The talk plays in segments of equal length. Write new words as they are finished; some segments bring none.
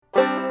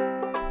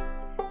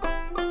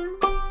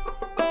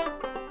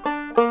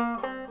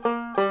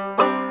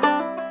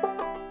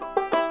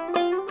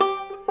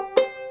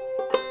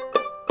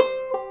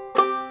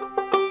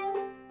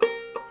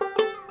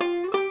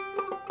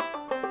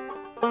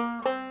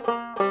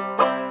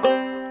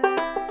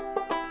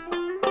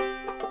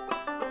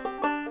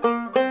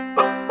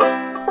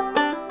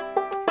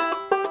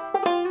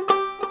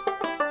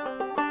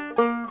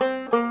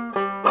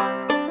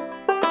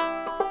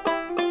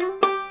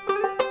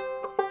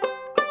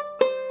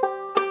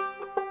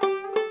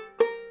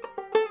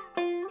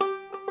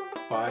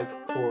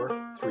Five,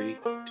 four, three,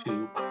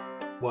 two,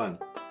 one.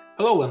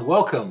 Hello and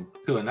welcome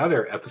to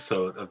another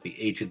episode of the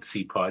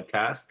Agency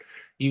podcast.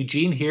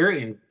 Eugene here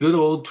in good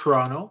old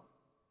Toronto.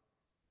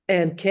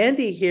 And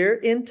Candy here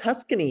in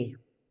Tuscany.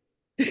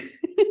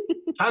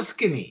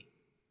 Tuscany.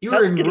 You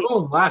were in Tuscany.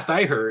 Rome last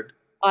I heard.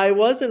 I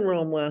was in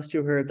Rome last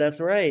you heard. That's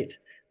right.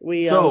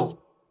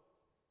 So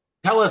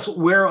tell us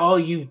where all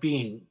you've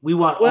been. We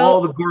want well,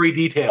 all the gory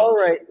details. all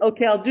right.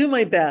 Okay, I'll do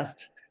my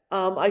best.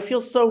 I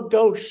feel so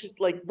gauche,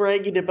 like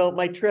bragging about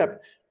my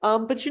trip.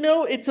 But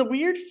it's a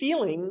weird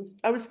feeling.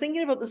 I was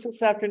thinking about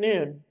this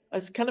afternoon. I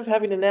was kind of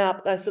having a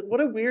nap, and I said,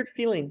 what a weird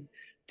feeling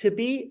to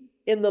be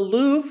in the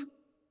Louvre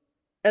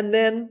and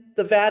then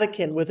the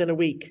Vatican within a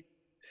week.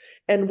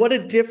 And what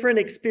a different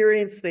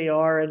experience they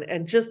are.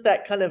 And just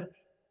that kind of,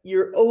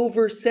 you're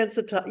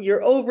oversensitized,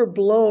 you're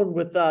overblown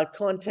with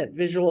content,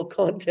 visual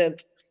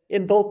content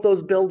in both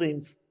those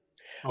buildings.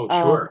 Oh,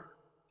 sure.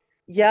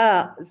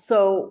 Yeah.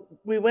 So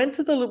we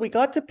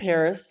got to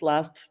Paris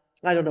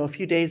a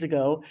few days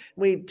ago.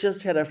 We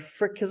just had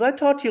because I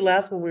talked to you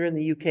last when we were in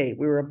the UK.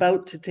 We were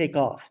about to take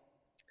off.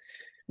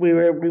 We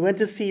went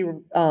to see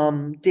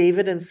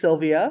David and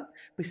Sylvia.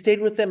 We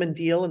stayed with them in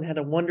Deal and had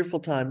a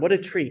wonderful time. What a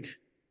treat.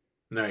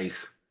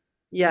 Nice.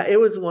 Yeah, it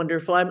was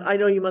wonderful. I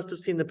know you must have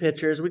seen the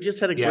pictures. We just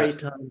had a great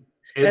time.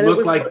 It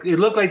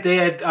looked like they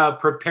had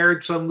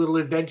prepared some little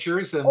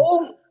adventures, and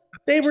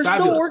they were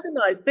fabulous. So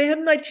organized. They had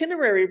an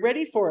itinerary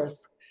ready for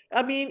us.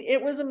 I mean,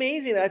 it was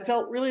amazing. I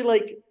felt really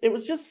like it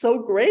was just so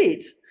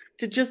great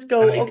to just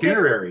go. An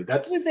itinerary.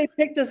 As soon as they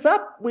picked us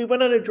up, we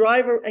went on a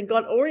drive and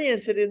got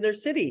oriented in their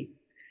city.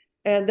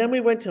 And then we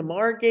went to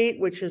Margate,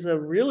 which is a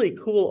really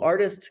cool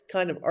artist,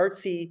 kind of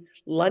artsy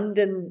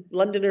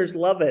Londoners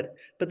love it.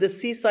 But the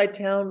seaside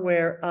town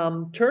where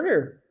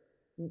Turner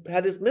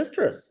had his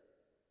mistress.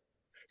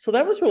 So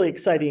that was really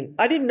exciting.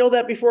 I didn't know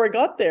that before I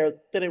got there,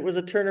 that it was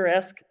a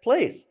Turner-esque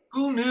place.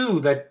 Who knew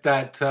that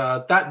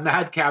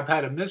madcap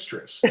had a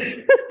mistress?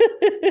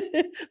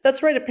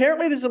 That's right.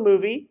 Apparently there's a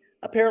movie,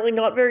 apparently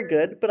not very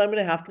good, but I'm going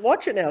to have to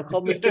watch it now,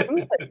 called Mr.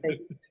 Booth, I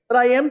think. But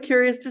I am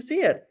curious to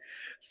see it.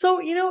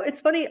 So, it's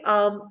funny.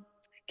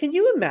 Can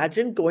you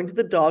imagine going to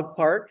the dog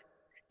park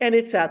and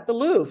it's at the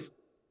Louvre?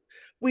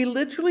 We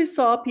literally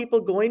saw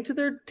people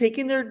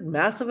taking their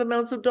massive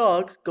amounts of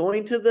dogs,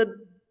 going to the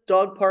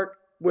dog park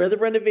where the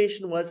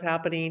renovation was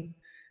happening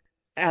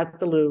at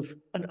the Louvre.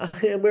 And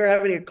we were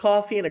having a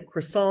coffee and a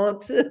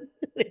croissant. I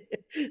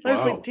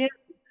was like, damn,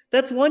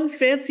 that's one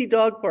fancy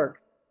dog park.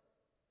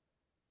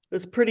 It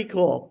was pretty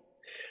cool.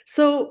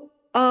 So,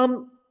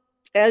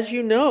 as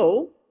you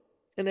know,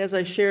 and as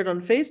I shared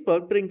on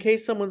Facebook, but in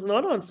case someone's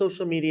not on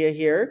social media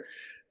here,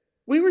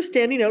 we were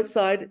standing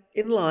outside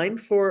in line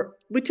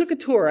we took a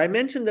tour. I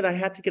mentioned that I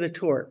had to get a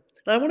tour.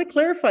 And I want to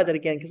clarify that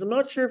again, because I'm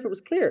not sure if it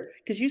was clear,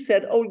 because you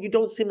said, oh, you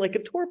don't seem like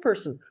a tour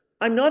person.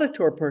 I'm not a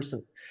tour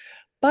person.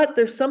 But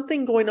there's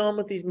something going on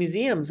with these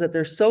museums that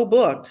they're so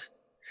booked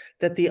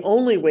that the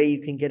only way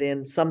you can get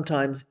in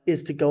sometimes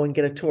is to go and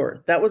get a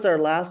tour. That was our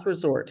last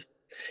resort.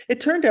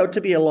 It turned out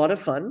to be a lot of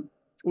fun.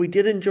 We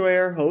did enjoy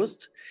our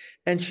host.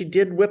 And she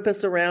did whip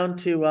us around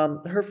to,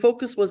 her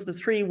focus was the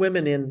three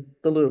women in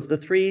the Louvre, the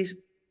three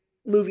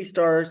movie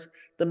stars,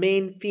 the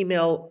main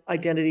female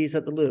identities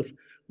at the Louvre.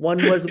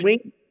 One was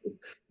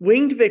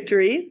Winged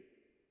Victory.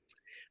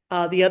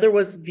 The other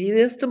was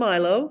Venus de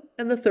Milo.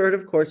 And the third,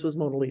 of course, was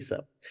Mona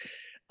Lisa.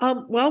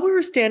 While we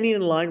were standing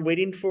in line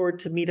waiting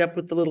to meet up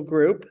with the little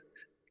group,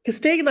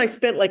 Castaic and I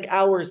spent like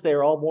hours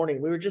there all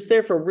morning. We were just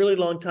there for a really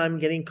long time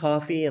getting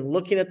coffee and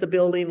looking at the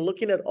building,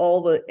 looking at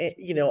all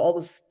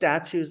the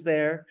statues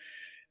there.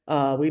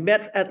 We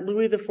met at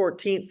Louis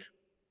XIV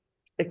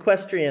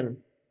equestrian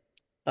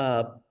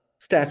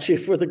statue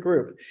for the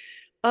group.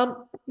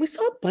 We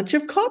saw a bunch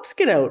of cops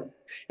get out.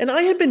 And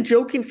I had been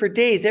joking for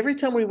days. Every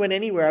time we went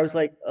anywhere, I was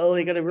like, oh,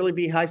 they got to really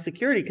be high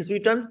security, because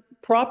we've done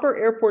proper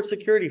airport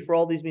security for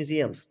all these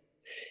museums.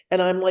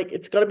 And I'm like,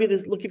 it's got to be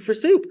this looking for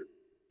soup.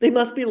 They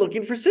must be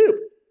looking for soup.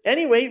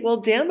 Anyway, well,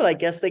 damn it. I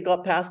guess they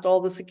got past all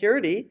the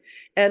security.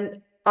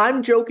 And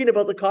I'm joking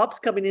about the cops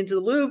coming into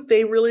the Louvre.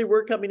 They really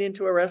were coming in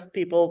to arrest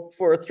people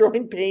for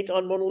throwing paint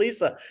on Mona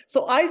Lisa.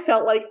 So I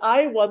felt like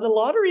I won the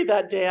lottery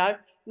that day.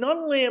 Not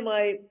only am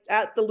I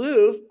at the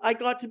Louvre, I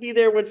got to be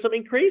there when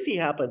something crazy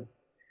happened.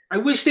 I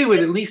wish they would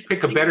at least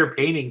pick a better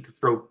painting to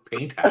throw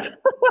paint at.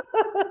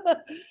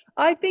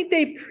 I think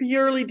they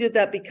purely did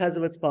that because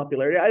of its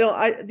popularity.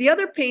 The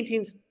other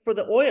paintings for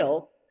the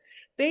oil,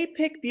 they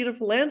pick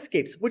beautiful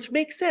landscapes, which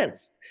makes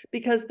sense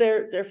because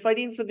they're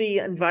fighting for the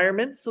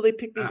environment. So they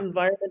pick these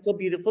environmental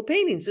beautiful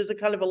paintings. There's a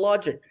kind of a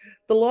logic.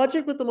 The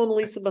logic with the Mona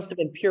Lisa must have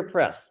been pure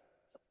press.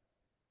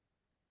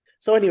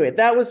 So anyway,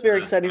 that was very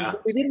exciting.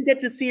 We didn't get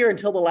to see her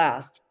until the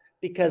last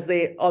because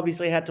they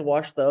obviously had to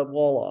wash the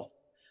wall off.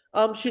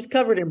 She's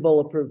covered in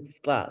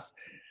bulletproof glass.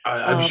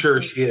 I'm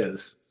sure she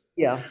is.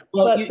 Yeah.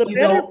 Well,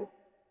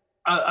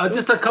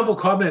 just a couple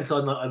comments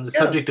on the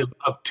subject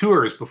of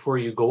tours before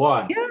you go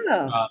on.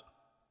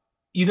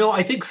 Yeah.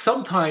 I think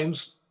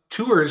sometimes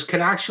tours can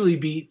actually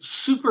be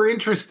super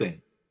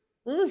interesting,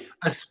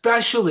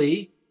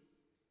 especially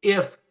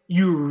if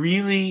you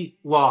really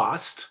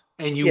lost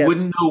and you Yes.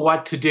 wouldn't know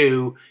what to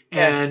do,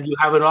 and Yes. you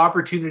have an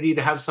opportunity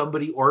to have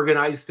somebody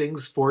organize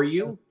things for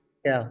you.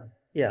 Yeah.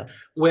 Yeah.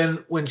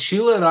 When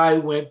Sheila and I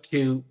went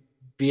to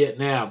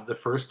Vietnam the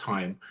first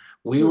time,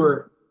 we Mhm.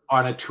 were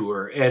on a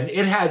tour, and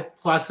it had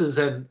pluses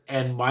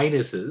and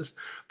minuses, Right.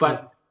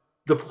 but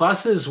the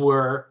pluses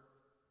were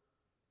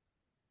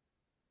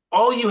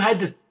all you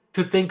had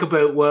to think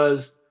about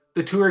was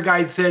the tour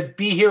guide said,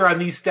 be here on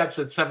these steps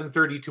at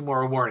 7:30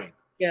 tomorrow morning.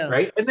 Yeah.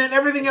 Right. And then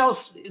everything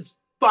else is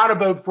thought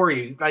about for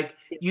you. Like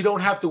you don't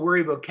Yes. have to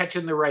worry about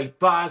catching the right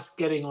bus,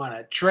 getting on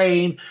a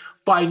train,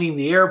 finding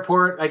the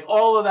airport. Like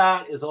all of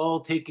that is all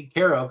taken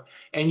care of.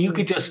 And you Mhm.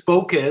 could just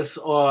focus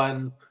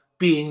on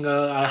being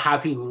a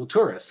happy little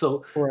tourist.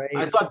 So I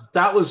Right. thought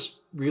that was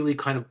really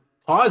kind of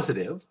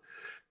positive.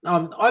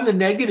 On the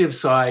negative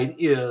side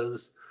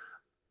is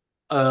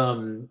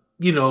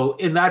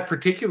in that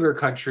particular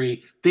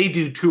country, they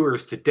do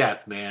tours to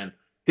death, man.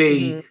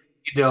 They,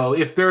 Mhm.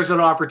 if there's an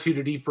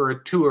opportunity for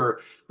a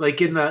tour,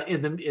 like in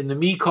the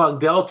Mekong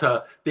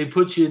Delta, they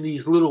put you in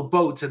these little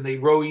boats and they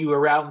row you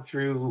around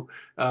through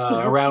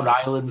around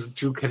islands and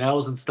through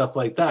canals and stuff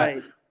like that.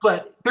 Right.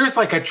 But there's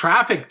like a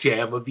traffic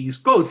jam of these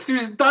boats.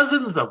 There's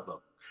dozens of them,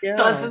 Yeah.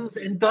 dozens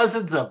and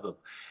dozens of them,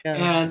 Yeah.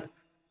 and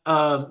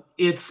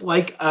it's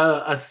like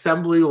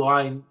assembly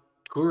line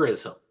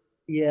tourism.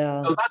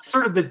 Yeah. So that's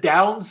sort of the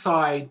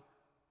downside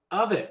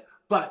of it.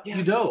 But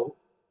Yeah.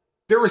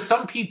 there were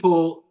some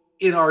people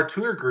in our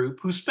tour group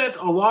who spent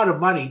a lot of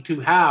money to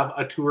have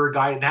a tour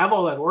guide and have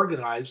all that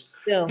organized,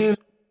 Yeah. who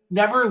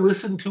never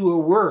listened to a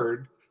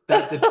word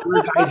that the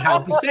tour guide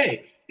had to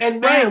say. And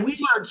man, Right. we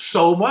learned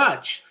so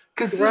much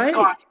because this Right.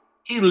 guy,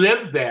 he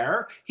lived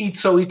there. He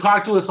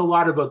talked to us a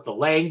lot about the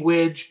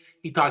language.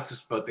 He talked to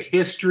us about the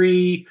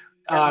history.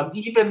 Yeah.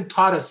 Even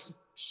taught us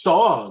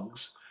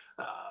songs.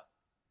 Uh,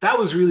 that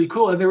was really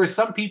cool. And there were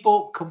some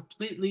people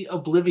completely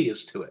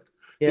oblivious to it.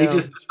 They Yeah.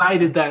 just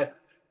decided that,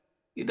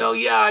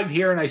 yeah, I'm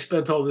here and I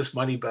spent all this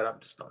money, but I'm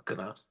just not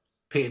gonna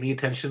pay any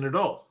attention at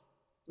all.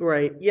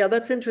 Right. Yeah,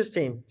 that's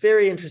interesting.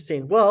 Very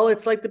interesting. Well,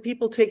 it's like the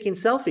people taking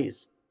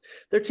selfies.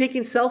 They're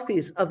taking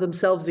selfies of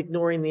themselves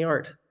ignoring the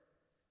art.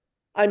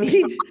 I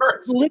mean, Of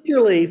course.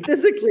 literally,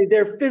 physically,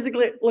 they're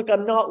physically, look,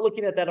 I'm not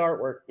looking at that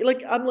artwork.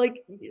 Like, I'm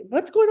like,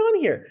 what's going on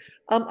here?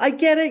 I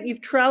get it.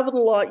 You've traveled a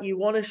lot. You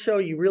want to show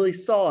you really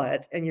saw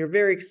it and you're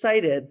very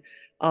excited.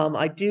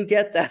 I do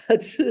get that.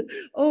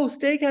 Oh,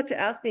 Steg had to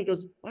ask me, he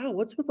goes, wow,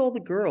 what's with all the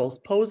girls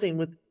posing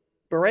with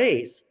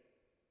berets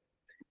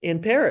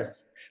in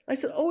Paris? I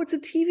said, oh, it's a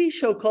TV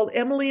show called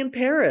Emily in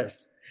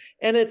Paris.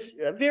 And it's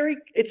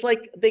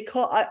like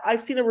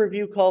I've seen a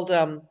review called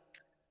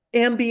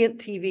ambient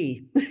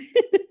TV.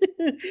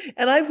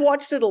 And I've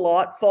watched it a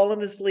lot,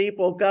 fallen asleep,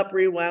 woke up,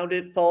 rewound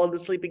it, fallen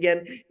asleep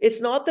again. It's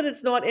not that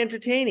it's not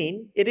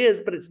entertaining. It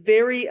is, but it's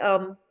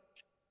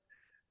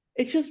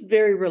just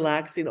very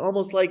relaxing,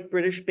 almost like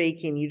British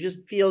baking. You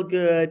just feel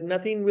good.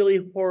 Nothing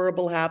really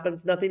horrible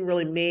happens. Nothing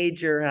really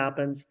major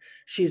happens.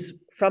 She's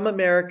from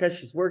America.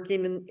 She's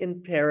working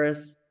in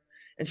Paris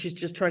and she's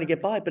just trying to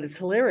get by. But it's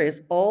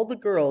hilarious. All the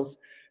girls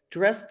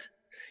dressed,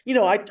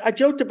 I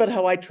joked about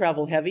how I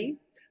travel heavy.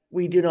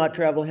 We do not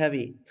travel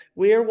heavy.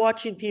 We are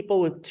watching people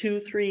with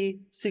 2, 3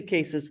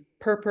 suitcases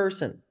per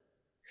person,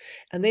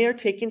 and they are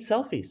taking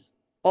selfies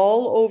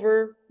all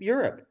over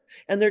Europe,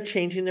 and they're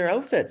changing their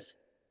outfits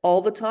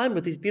all the time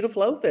with these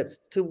beautiful outfits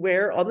to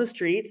wear on the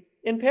street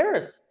in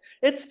Paris.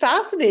 It's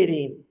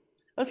fascinating.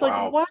 I was like,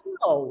 Wow.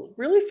 wow,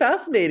 really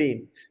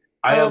fascinating.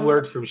 I have Um,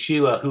 learned from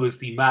Sheila, who is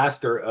the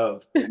master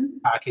of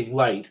packing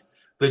light,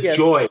 the yes,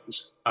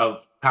 joys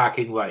of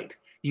packing light.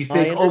 You I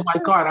think, oh my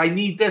understand. God, I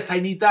need this, I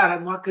need that.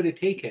 I'm not going to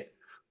take it.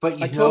 But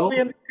I totally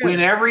when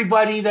understand.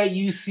 everybody that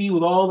you see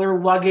with all their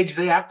luggage,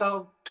 they have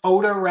to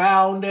tote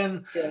around,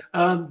 and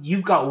Yeah.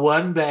 you've got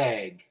one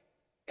bag.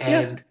 Yeah.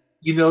 And,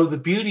 the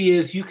beauty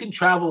is you can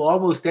travel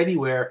almost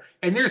anywhere,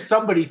 and there's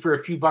somebody for a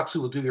few bucks who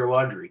will do your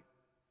laundry.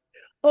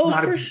 Oh,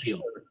 Not a for big sure.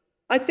 deal.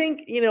 I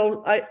think,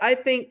 I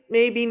think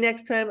maybe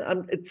next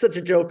time it's such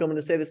a joke. I'm going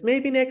to say this.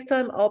 Maybe next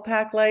time I'll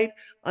pack light.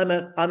 I'm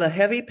a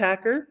heavy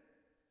packer.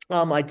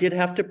 I did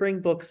have to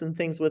bring books and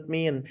things with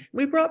me, and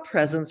we brought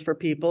presents for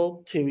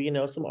people too,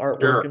 some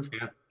artwork Sure. and stuff.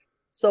 Yeah.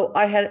 So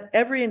I had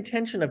every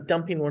intention of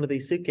dumping one of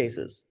these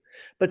suitcases.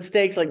 But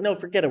Steg's like, no,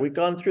 forget it. We've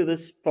gone through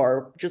this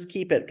far. Just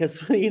keep it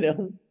because,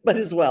 might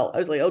as well. I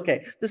was like,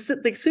 okay. The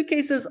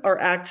suitcases are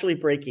actually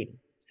breaking.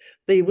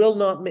 They will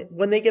not,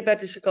 when they get back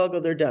to Chicago,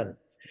 they're done.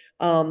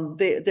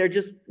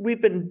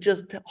 We've been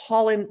just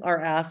hauling our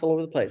ass all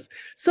over the place.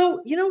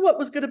 So, what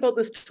was good about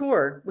this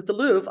tour with the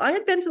Louvre? I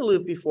had been to the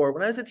Louvre before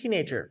when I was a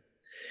teenager.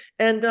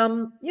 And,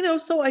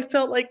 so I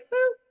felt like,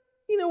 well,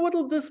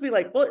 what'll this be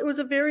like? Well, it was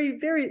a very,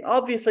 very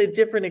obviously a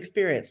different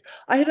experience.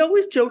 I had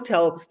always joked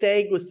how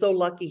Stag was so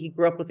lucky he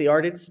grew up with the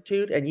Art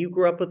Institute and you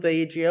grew up with the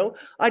AGO.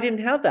 I didn't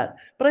have that.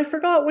 But I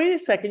forgot, wait a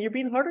second, you're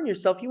being hard on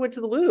yourself. You went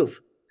to the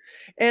Louvre.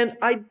 And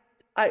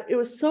it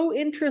was so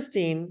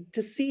interesting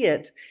to see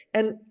it.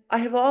 And I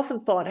have often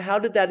thought, how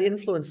did that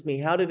influence me?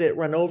 How did it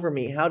run over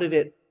me? How did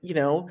it,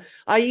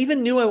 I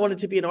even knew I wanted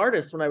to be an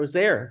artist when I was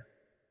there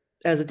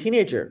as a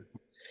teenager.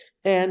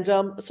 And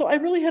so I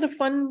really had a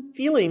fun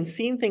feeling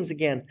seeing things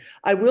again.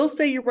 I will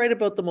say you're right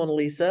about the Mona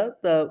Lisa.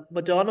 The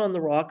Madonna on the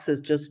Rocks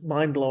is just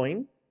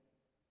mind-blowing.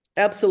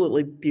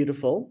 Absolutely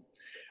beautiful.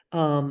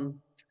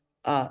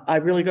 I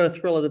really got a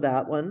thrill out of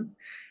that one.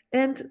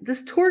 And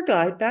this tour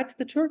guide, back to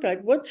the tour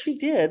guide, what she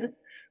did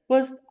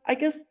was, I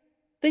guess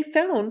they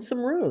found some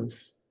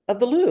ruins of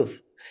the Louvre.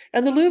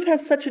 And the Louvre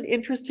has such an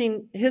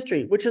interesting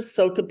history, which is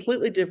so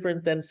completely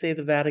different than, say,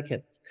 the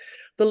Vatican.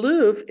 The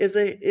Louvre is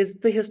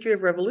the history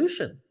of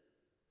revolution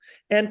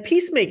and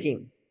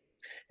peacemaking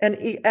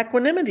and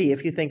equanimity,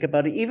 if you think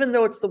about it, even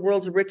though it's the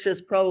world's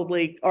richest,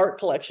 probably, art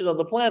collection on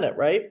the planet,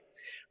 right?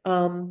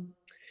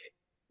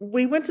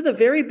 We went to the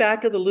very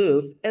back of the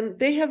Louvre, and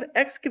they have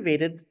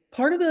excavated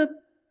part of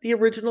the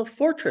original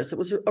fortress. It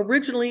was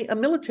originally a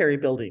military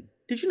building.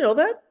 Did you know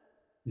that?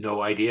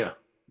 No idea.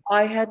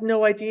 I had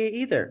no idea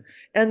either.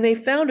 And they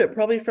found it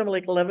probably from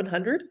like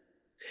 1100.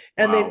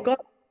 And they've Wow.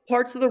 got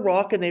parts of the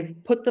rock and they've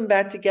put them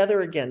back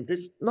together again.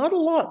 There's not a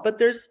lot, but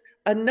there's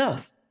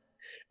enough.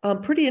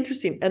 Pretty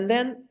interesting. And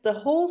then the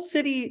whole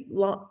city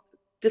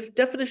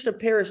definition of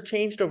Paris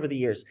changed over the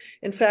years.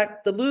 In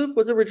fact, the Louvre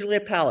was originally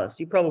a palace.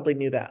 You probably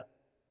knew that.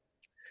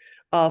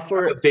 I'm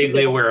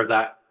vaguely aware of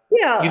that.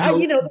 Yeah,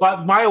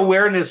 But my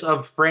awareness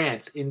of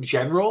France in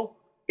general,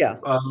 yeah.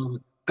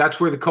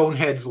 that's where the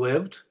Coneheads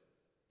lived.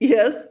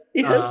 Yes.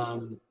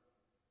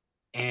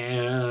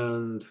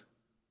 And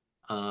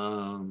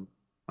well,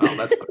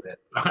 that's about it.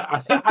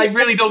 I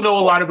really don't know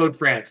a lot about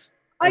France.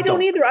 I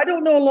don't either. I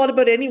don't know a lot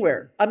about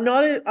anywhere. I'm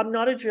not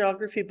a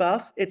geography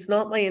buff. It's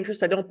not my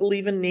interest. I don't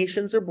believe in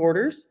nations or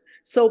borders.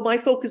 So my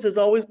focus has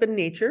always been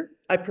nature.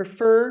 I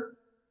prefer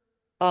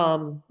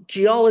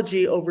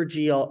geology over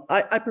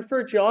I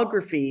prefer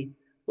geography,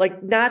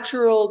 like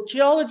natural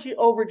geology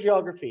over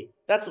geography.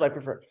 That's what I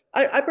prefer.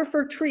 I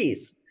prefer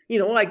trees.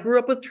 I grew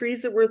up with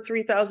trees that were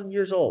 3,000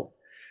 years old.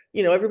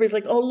 Everybody's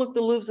like, oh, look,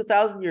 the Louvre's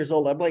 1,000 years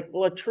old. I'm like,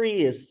 well, a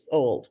tree is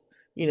old.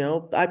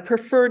 I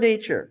prefer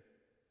nature.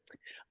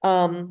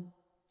 So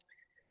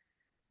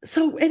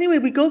anyway,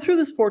 we go through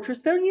this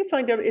fortress. Then you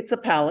find out it's a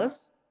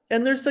palace.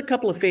 And there's a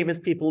couple of famous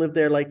people live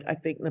there, like I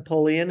think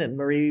Napoleon and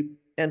Marie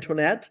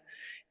Antoinette.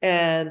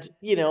 And,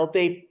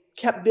 they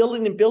kept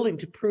building and building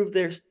to prove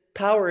their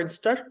power and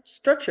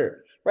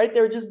structure, right? They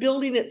were just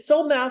building it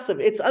so massive.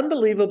 It's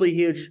unbelievably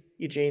huge,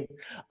 Eugene.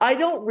 I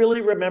don't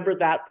really remember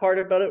that part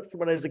about it from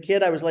when I was a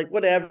kid. I was like,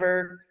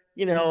 whatever,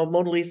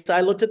 Mona Lisa.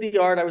 I looked at the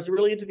art. I was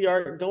really into the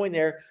art and going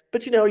there.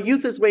 But,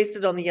 youth is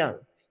wasted on the young,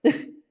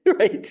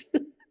 right?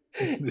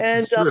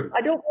 And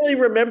I don't really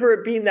remember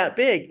it being that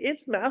big.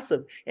 It's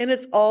massive. And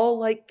it's all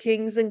like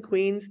kings and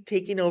queens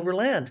taking over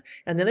land.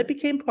 And then it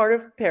became part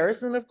of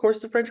Paris. And of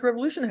course, the French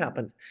Revolution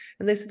happened.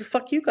 And they said,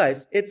 fuck you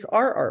guys. It's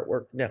our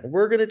artwork now.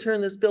 We're going to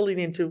turn this building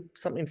into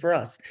something for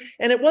us.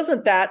 And it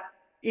wasn't like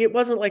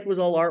it was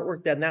all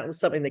artwork then. That was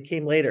something that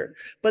came later.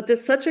 But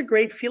there's such a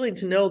great feeling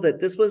to know that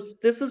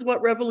this is what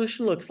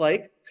revolution looks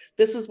like.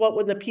 This is what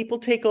when the people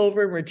take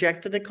over and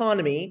reject an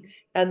economy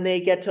and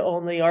they get to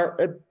own the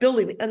art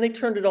building, and they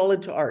turned it all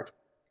into art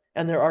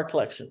and their art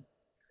collection.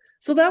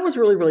 So that was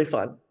really, really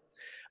fun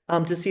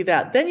to see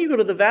that. Then you go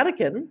to the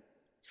Vatican.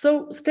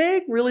 So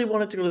Stag really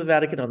wanted to go to the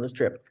Vatican on this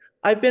trip.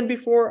 I've been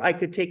before. I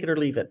could take it or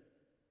leave it.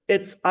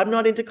 I'm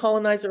not into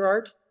colonizer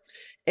art.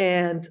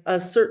 And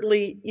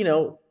certainly,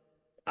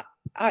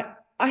 I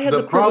had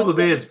the problem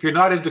is, if you're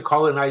not into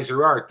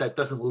colonizer art, that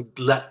doesn't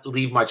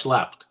leave much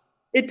left.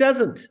 It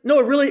doesn't. No,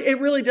 it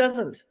really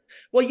doesn't.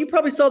 Well, you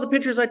probably saw the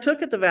pictures I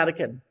took at the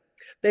Vatican.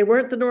 They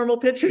weren't the normal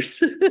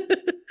pictures.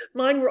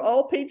 Mine were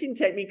all painting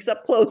techniques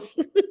up close.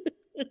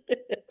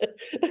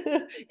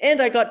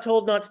 And I got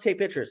told not to take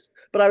pictures,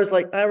 but I was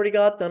like, I already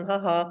got them.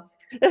 Haha.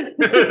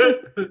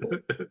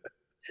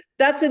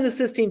 That's in the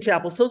Sistine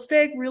Chapel. So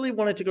Stag really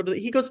wanted to go to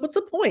he goes, what's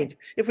the point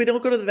if we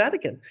don't go to the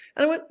Vatican?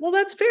 And I went, well,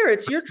 that's fair.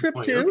 It's your trip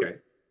too. Okay.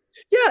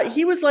 Yeah.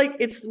 He was like,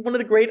 it's one of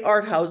the great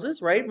art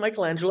houses, right?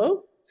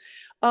 Michelangelo.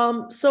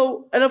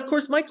 And of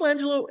course,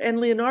 Michelangelo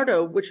and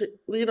Leonardo, which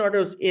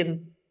Leonardo's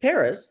in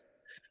Paris,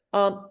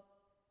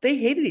 they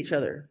hated each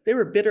other. They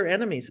were bitter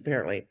enemies,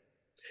 apparently.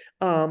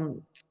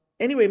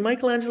 Anyway,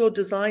 Michelangelo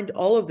designed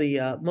all of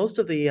the, most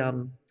of the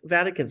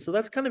Vatican. So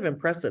that's kind of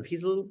impressive.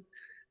 He's a little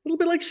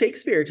bit like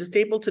Shakespeare, just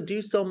able to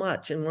do so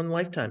much in one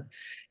lifetime.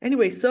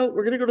 Anyway, so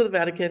we're going to go to the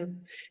Vatican.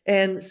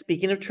 And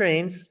speaking of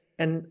trains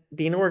and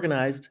being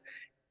organized,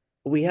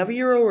 we have a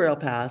Euro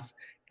pass.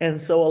 And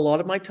so a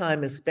lot of my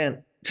time is spent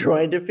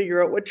trying to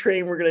figure out what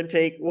train we're going to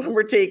take, when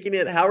we're taking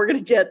it, how we're going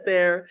to get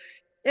there.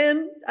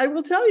 And I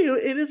will tell you,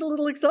 it is a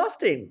little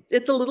exhausting.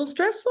 It's a little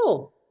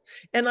stressful.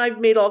 And I've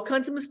made all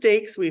kinds of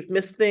mistakes. We've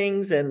missed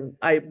things, and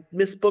I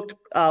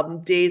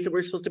misbooked days that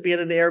we're supposed to be at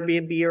an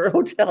Airbnb or a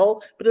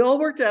hotel, but it all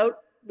worked out.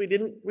 We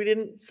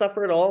didn't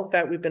suffer at all. In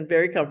fact, we've been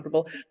very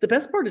comfortable. The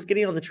best part is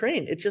getting on the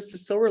train. It just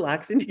is so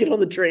relaxing to get on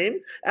the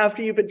train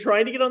after you've been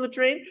trying to get on the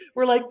train.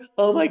 We're like,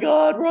 oh my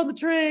God, we're on the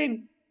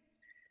train.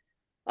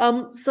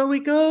 So we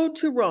go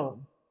to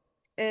Rome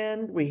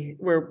and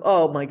we're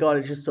oh my God,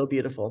 it's just so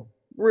beautiful.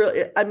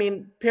 Really, I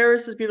mean,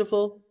 Paris is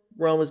beautiful,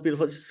 Rome is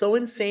beautiful. It's so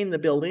insane, the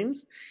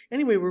buildings.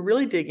 Anyway, we're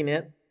really digging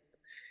it.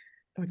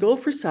 We go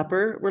for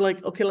supper. We're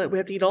like, okay, we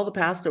have to eat all the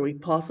pasta we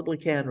possibly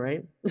can,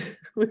 right?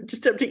 We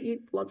just have to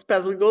eat lots of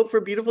pasta. We go for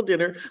a beautiful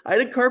dinner. I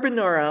had a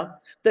carbonara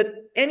that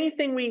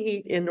anything we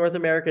eat in North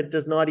America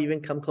does not even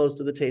come close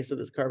to the taste of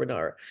this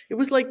carbonara. It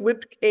was like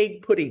whipped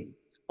egg pudding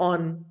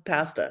on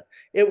pasta.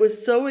 It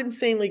was so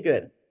insanely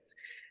good.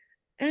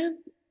 And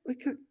we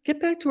could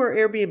get back to our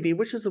Airbnb,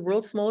 which is the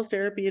world's smallest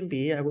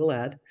Airbnb, I will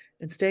add,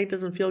 and staying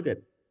doesn't feel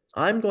good.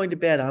 I'm going to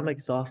bed. I'm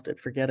exhausted.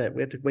 Forget it.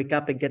 We have to wake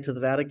up and get to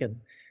the Vatican.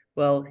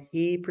 Well,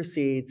 he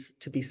proceeds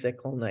to be sick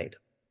all night.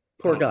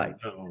 Poor guy.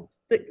 No.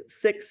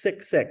 Sick.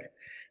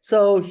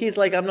 So he's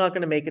like, I'm not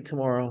going to make it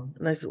tomorrow.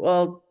 And I said,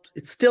 well,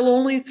 it's still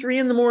only 3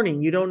 a.m.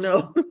 You don't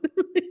know.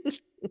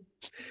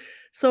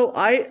 So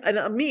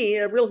me,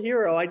 a real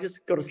hero, I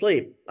just go to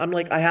sleep. I'm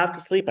like, I have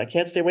to sleep. I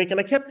can't stay awake. And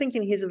I kept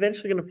thinking he's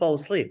eventually going to fall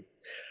asleep.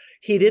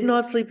 He did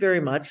not sleep very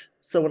much.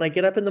 So when I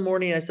get up in the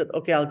morning, I said,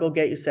 okay, I'll go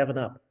get you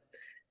 7-Up.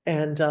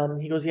 And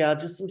he goes, yeah,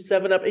 just some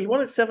 7-Up. He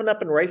wanted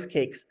 7-Up and rice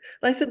cakes.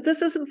 And I said,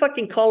 this isn't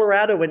fucking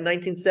Colorado in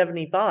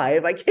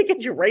 1975. I can't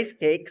get you rice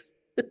cakes.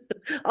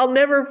 I'll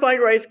never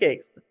find rice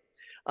cakes.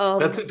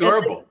 That's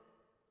adorable.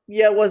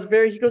 Yeah, it was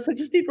he goes, I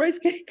just need rice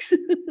cakes.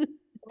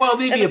 Well,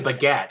 maybe a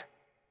baguette.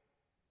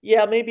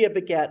 Yeah, maybe a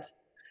baguette.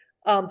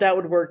 That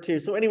would work too.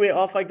 So anyway,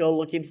 off I go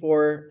looking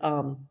for,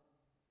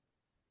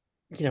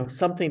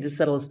 something to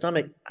settle his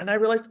stomach. And I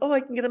realized, oh, I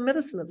can get him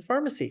medicine at the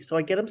pharmacy. So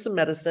I get him some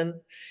medicine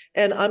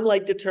and I'm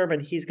like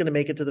determined he's going to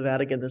make it to the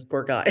Vatican, this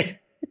poor guy.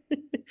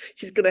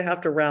 He's going to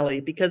have to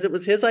rally because it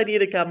was his idea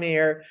to come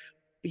here.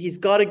 He's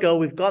got to go.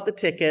 We've got the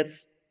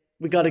tickets.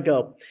 We got to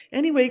go.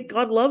 Anyway,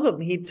 God love him.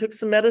 He took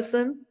some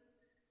medicine.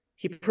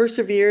 He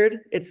persevered.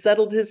 It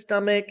settled his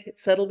stomach. It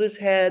settled his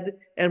head.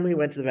 And we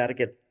went to the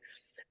Vatican.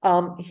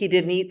 He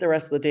didn't eat the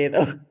rest of the day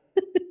though.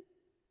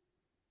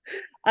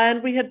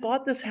 And we had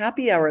bought this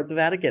happy hour at the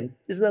Vatican.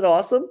 Isn't that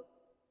awesome?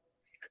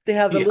 They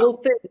have a little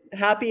thing,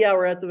 happy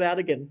hour at the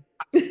Vatican.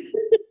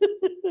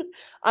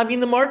 I mean,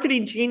 the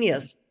marketing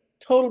genius,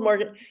 total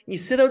market. You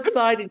sit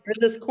outside and you're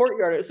in this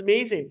courtyard. It's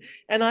amazing.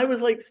 And I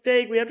was like,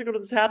 Stag, we have to go to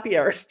this happy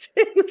hour.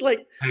 Stag was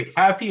like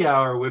happy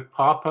hour with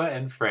Papa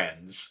and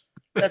friends.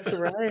 That's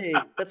right.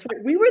 That's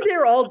right. We were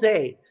there all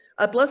day.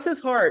 Bless his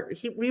heart.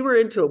 We were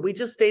into it. We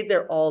just stayed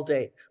there all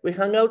day. We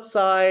hung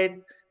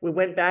outside. We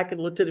went back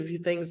and looked at a few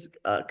things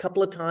a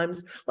couple of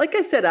times. Like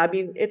I said, I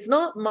mean, it's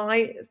not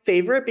my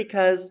favorite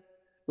because,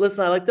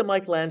 listen, I like the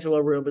Michelangelo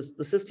room.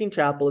 The Sistine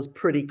Chapel is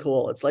pretty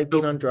cool. It's like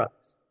being on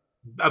drugs.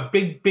 A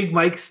big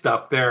Mike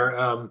stuff there.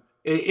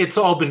 It's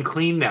all been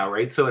cleaned now,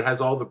 right? So it has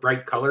all the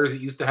bright colors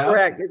it used to have.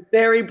 Correct. It's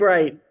very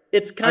bright.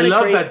 It's kind of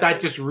I love that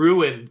just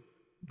ruined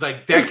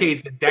like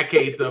decades and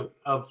decades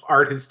of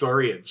art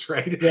historians,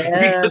 right?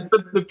 Yes.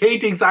 Because the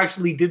paintings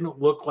actually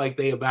didn't look like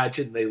they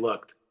imagined they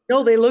looked.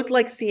 No, they looked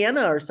like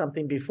sienna or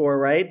something before,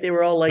 right? They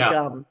were all like,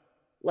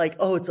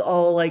 oh, it's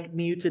all like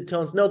muted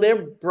tones. No,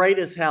 they're bright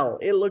as hell.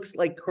 It looks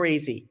like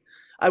crazy.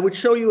 I would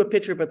show you a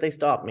picture, but they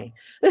stopped me.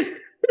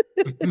 It's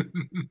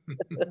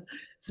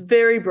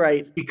very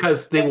bright.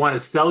 Because they want to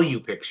sell you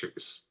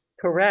pictures.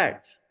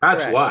 Correct.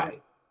 That's why.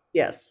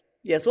 Yes.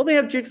 Well, they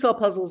have jigsaw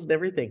puzzles and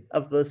everything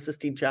of the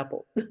Sistine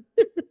Chapel.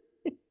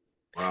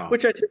 Wow.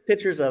 Which I took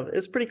pictures of.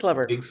 It's pretty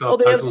clever. Jigsaw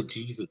puzzle,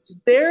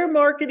 Jesus. Their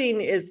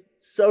marketing is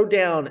so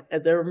down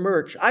at their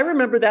merch. I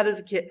remember that as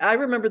a kid. I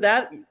remember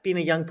that being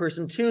a young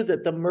person too,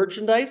 that the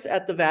merchandise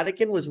at the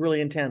Vatican was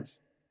really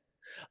intense.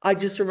 I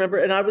just remember,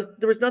 and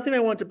there was nothing I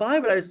wanted to buy,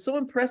 but I was so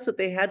impressed that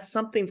they had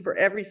something for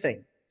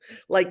everything,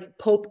 like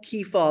Pope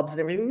key fobs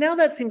and everything. Now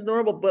that seems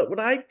normal, but when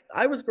I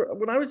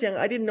was young,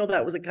 I didn't know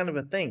that was a kind of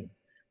a thing.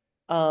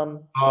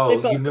 The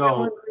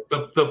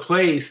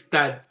place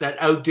that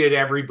outdid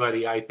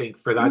everybody, I think,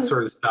 for that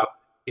sort of stuff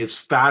is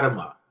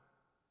Fatima.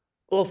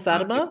 Oh,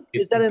 Fatima?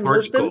 Is that in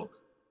Portugal? Lisbon?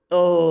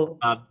 Oh,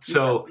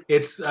 so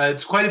it's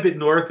quite a bit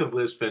north of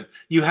Lisbon.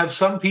 You have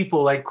some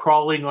people like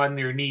crawling on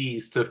their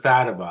knees to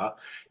Fatima.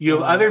 You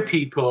have other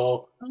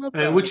people,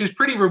 which is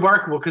pretty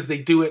remarkable because they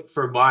do it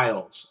for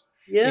miles.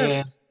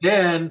 Yes.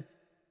 And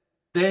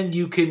then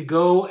you can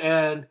go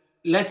and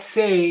let's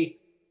say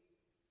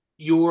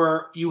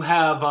you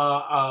have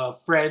a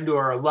friend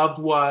or a loved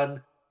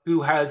one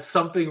who has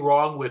something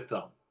wrong with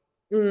them.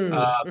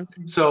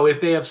 So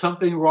if they have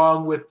something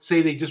wrong with,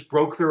 say they just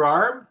broke their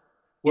arm,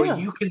 well,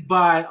 you can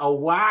buy a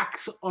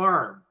wax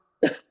arm,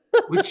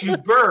 which you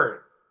burn.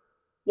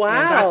 Wow.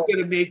 And that's going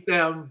to make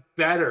them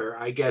better.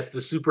 I guess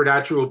the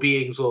supernatural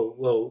beings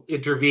will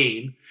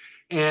intervene.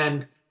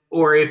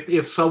 Or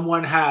if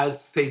someone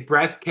has, say,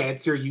 breast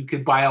cancer, you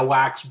can buy a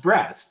wax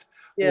breast.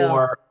 Yeah.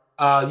 Or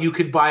You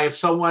could buy if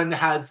someone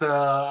has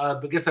I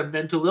guess a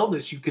mental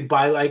illness, you could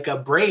buy like a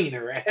brain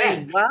or a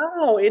head.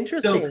 Wow, So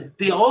interesting.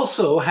 they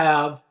also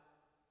have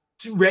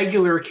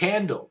regular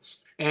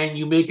candles, and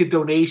you make a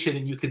donation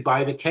and you could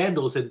buy the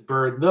candles and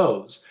burn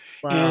those.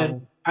 And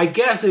Wow. I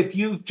guess if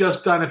you've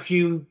just done a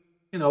few,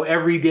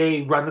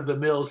 everyday run of the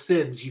mill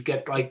sins, you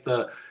get like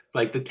the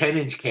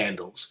 10-inch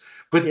candles.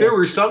 But there Yeah.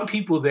 were some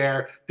people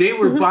there, they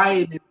were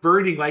buying and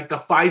burning like the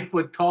 5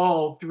 foot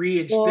tall,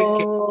 3-inch thick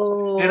candles.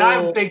 And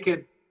I'm Oh,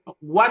 thinking,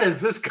 what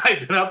has this guy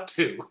been up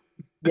to?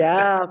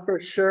 yeah, for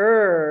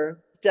sure.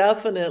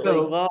 Definitely.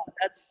 So Wow,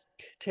 that's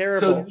so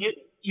terrible.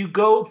 you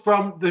go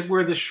from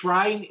where the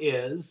shrine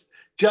is,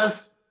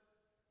 just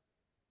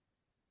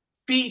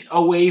feet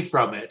away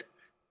from it,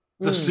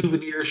 the Mm,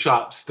 souvenir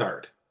shops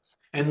start.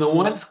 And the mm,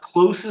 ones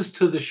closest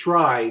to the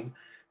shrine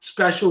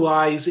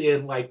specialize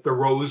in like the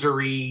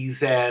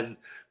rosaries and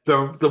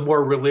the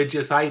more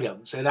religious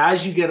items. And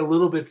as you get a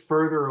little bit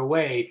further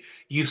away,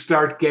 you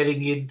start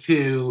getting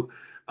into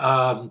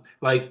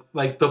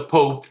like the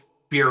Pope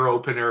beer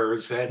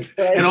openers and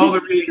all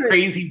right. the really Right.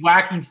 crazy,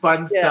 wacky,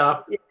 fun Yeah,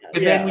 stuff. yeah,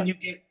 And then yeah. when you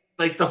get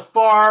like the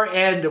far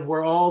end of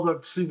where all the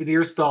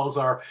souvenir stalls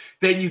are,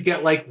 then you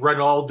get like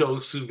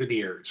Ronaldo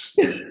souvenirs,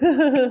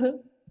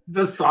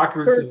 the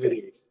soccer Perfect.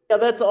 souvenirs. Yeah,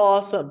 that's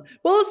awesome.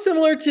 Well, it's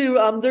similar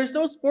to there's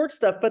no sports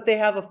stuff, but they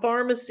have a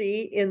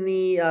pharmacy in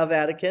the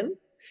Vatican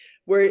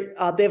where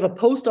they have a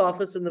post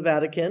office in the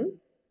Vatican.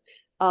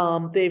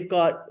 They've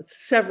got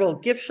several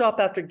gift shop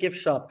after gift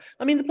shop.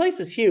 I mean, the place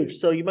is huge,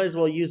 so you might as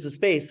well use the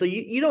space. So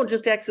you don't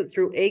just exit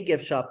through a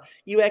gift shop,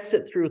 you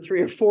exit through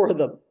three or four of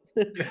them.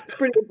 It's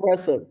pretty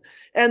impressive.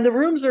 And the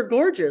rooms are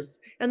gorgeous.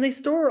 And they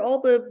store all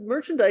the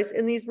merchandise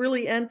in these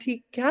really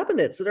antique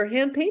cabinets that are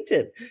hand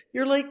painted.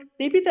 You're like,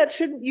 maybe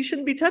you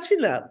shouldn't be touching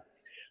that.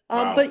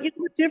 Wow. But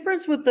the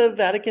difference with the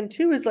Vatican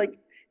too is like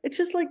it's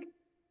just like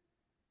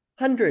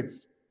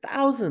hundreds,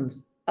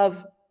 thousands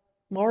of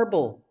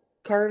marble,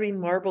 carving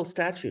marble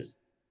statues.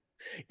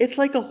 It's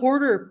like a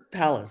hoarder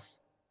palace.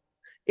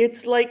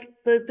 It's like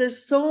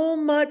there's so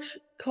much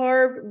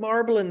carved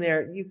marble in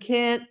there. You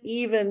can't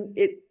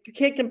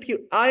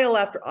compute aisle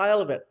after aisle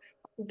of it.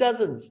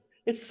 Dozens.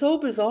 It's so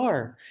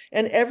bizarre.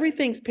 And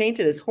everything's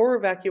painted. It's horror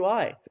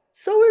vacui.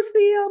 So is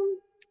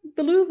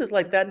the Louvre is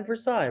like that in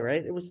Versailles,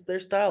 right? It was their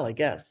style, I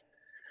guess.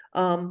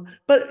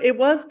 But it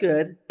was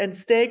good, and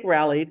Stag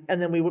rallied,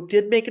 and then we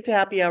did make it to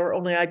happy hour.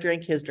 Only I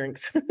drank his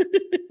drinks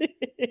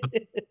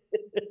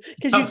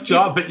because Tough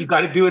job, but you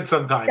got to do it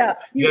sometimes. yeah,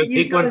 You got to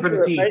you've take got one to for the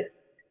do it, right? team.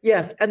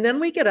 Yes, and then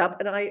we get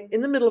up, and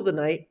in the middle of the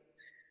night,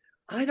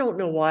 I don't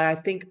know why. I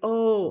think,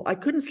 oh, I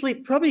couldn't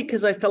sleep, probably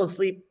because I fell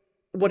asleep,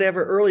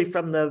 whatever, early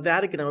from the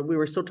Vatican. We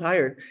were so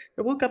tired.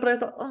 I woke up and I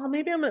thought, oh,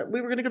 maybe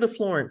we were going to go to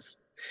Florence.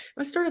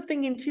 I started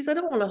thinking, geez, I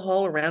don't want to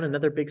haul around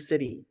another big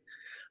city.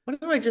 Why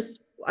don't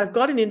I've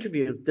got an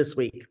interview this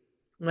week,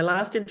 my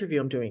last interview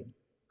I'm doing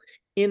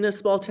in a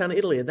small town,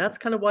 Italy, and that's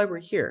kind of why we're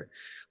here.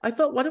 I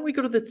thought, why don't we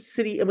go to the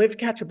city, and we have to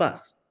catch a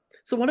bus.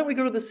 So why don't we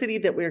go to the city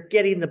that we're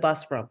getting the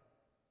bus from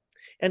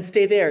and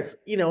stay there?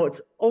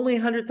 It's only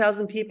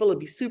 100,000 people. It'd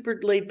be super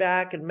laid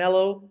back and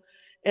mellow,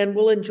 and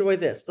we'll enjoy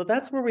this. So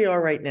that's where we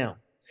are right now.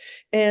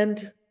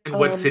 And And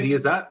what um, city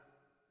is that?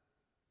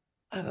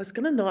 I was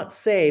gonna not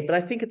say, but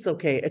I think it's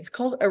okay. It's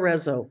called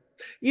Arezzo.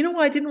 You know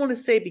why I didn't want to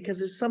say? Because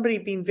there's somebody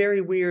being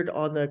very weird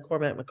on the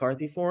Cormac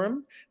McCarthy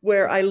forum,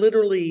 where I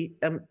literally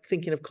am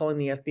thinking of calling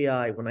the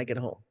FBI when I get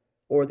home,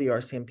 or the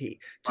RCMP.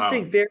 Just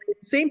a Wow. very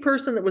same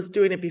person that was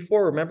doing it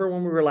before. Remember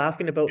when we were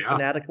laughing about Yeah.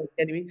 fanatical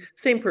enemy?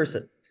 Same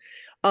person.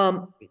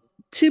 Um,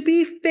 to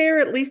be fair,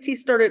 at least he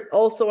started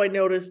also, I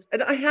noticed,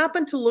 and I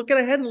hadn't looked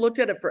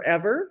at it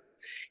forever.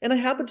 And I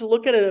happened to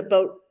look at it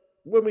about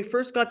when we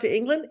first got to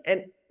England,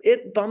 and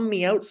it bummed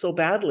me out so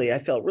badly. I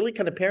felt really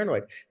kind of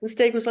paranoid. And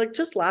Steg was like,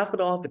 just laugh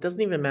it off. It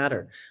doesn't even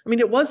matter. I mean,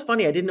 it was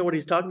funny. I didn't know what he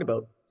was talking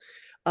about.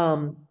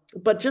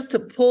 But just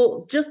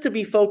to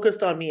be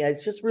focused on me, I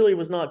just really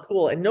was not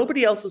cool. And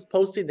nobody else is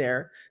posting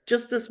there,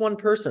 just this one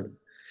person.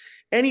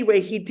 Anyway,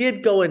 he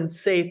did go and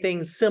say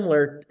things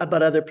similar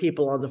about other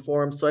people on the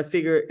forum. So I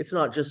figure it's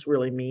not just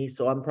really me.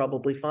 So I'm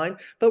probably fine.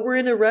 But we're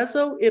in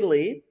Arezzo,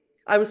 Italy.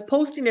 I was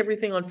posting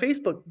everything on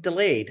Facebook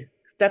delayed.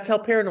 That's how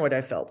paranoid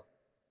I felt.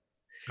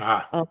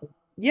 Ah. Um,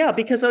 yeah,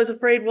 because I was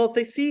afraid, well,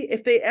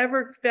 if they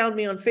ever found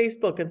me on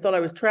Facebook and thought I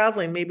was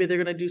traveling, maybe they're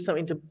going to do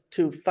something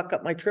to fuck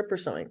up my trip or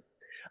something.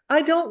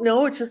 I don't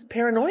know. It's just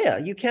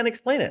paranoia. You can't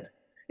explain it.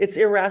 It's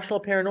irrational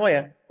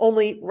paranoia,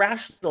 only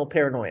rational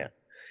paranoia.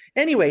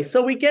 Anyway,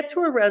 so we get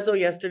to Arezzo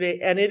yesterday,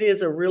 and it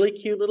is a really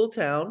cute little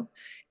town.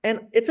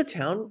 And it's a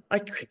town I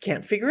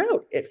can't figure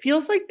out. It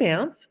feels like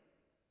Banff.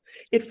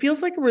 It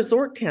feels like a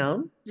resort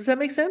town. Does that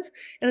make sense?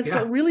 And it's Yeah.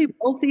 got really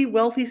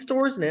wealthy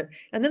stores in it.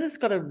 And then it's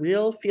got a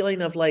real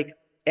feeling of like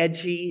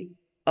edgy,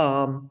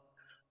 um,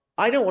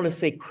 I don't want to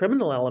say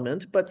criminal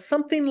element, but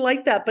something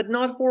like that, but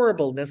not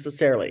horrible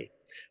necessarily.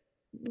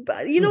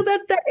 But Hmm.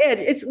 that edge,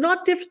 it's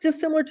not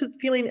dissimilar to the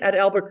feeling at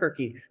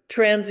Albuquerque.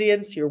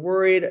 Transients, you're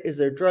worried, is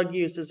there drug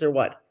use, is there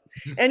what?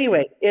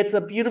 Anyway, it's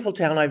a beautiful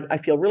town. I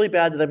feel really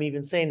bad that I'm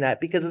even saying that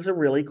because it's a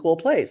really cool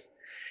place.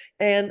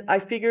 And I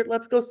figured,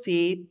 let's go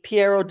see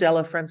Piero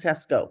della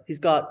Francesco. He's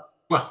got,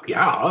 Well,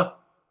 yeah.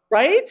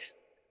 right?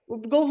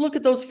 Go look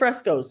at those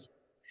frescoes.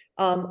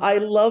 I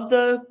love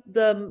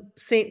the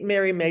Saint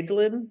Mary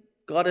Magdalene,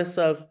 goddess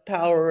of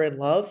power and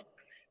love,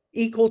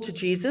 equal to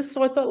Jesus.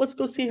 So I thought, let's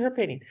go see her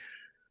painting.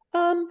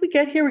 We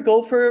get here, we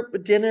go for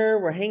dinner,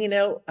 we're hanging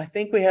out. I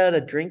think we had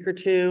a drink or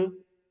two.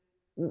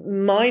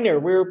 Minor,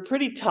 we were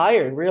pretty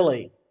tired,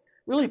 really,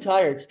 really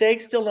tired.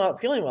 Steak's still not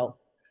feeling well.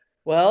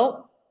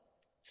 Well,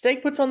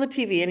 Steak puts on the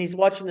TV and he's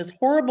watching this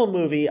horrible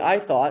movie, I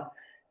thought,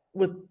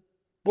 with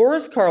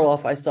Boris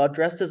Karloff, I saw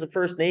dressed as a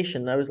First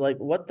Nation. I was like,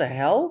 what the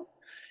hell?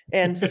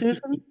 And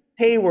Susan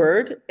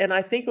Hayward, and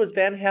I think it was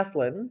Van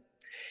Heflin,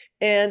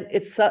 and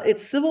it's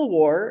Civil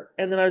War.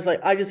 And then I was like,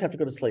 I just have to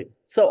go to sleep.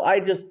 So I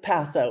just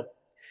pass out.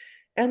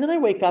 And then I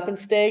wake up and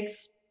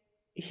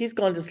he's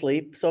gone to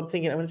sleep. So I'm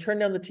thinking, I'm going to turn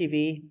down the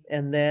TV,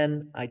 and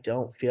then I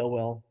don't feel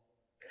well.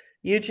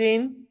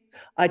 Eugene,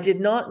 I did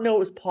not know it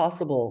was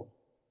possible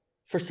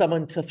for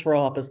someone to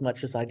throw up as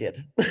much as I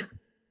did.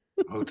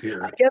 Oh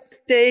dear. I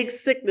guess Steg's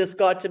sickness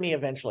got to me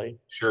eventually.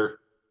 Sure.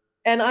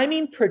 And I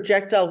mean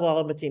projectile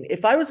vomiting.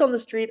 If I was on the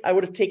street, I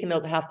would have taken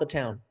out half the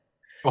town.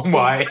 Oh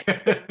my.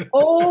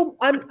 Oh,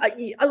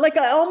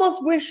 I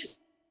almost wish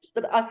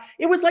that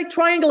it was like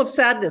Triangle of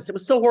Sadness. It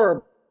was so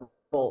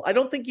horrible. I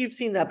don't think you've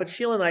seen that, but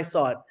Sheila and I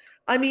saw it.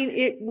 I mean,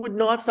 it would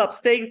not stop.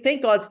 Steg,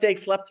 thank God Steg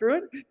slept through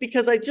it,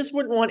 because I just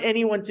wouldn't want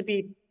anyone to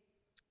be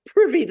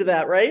privy to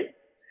that, right?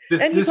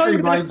 This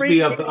reminds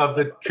me of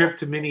the trip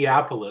to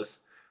Minneapolis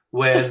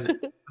when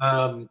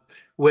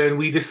when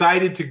we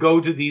decided to go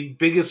to the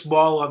biggest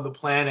mall on the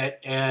planet,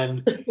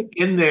 and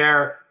in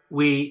there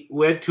we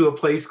went to a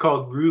place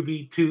called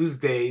Ruby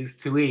Tuesdays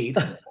to eat.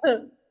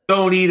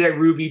 Don't eat at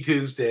Ruby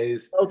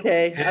Tuesdays.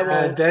 Okay, I And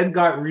won't.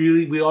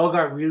 then we all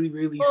got really,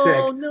 really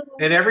Oh sick. no.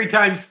 And every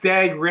time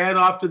Stag ran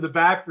off to the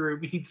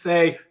bathroom, he'd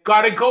say,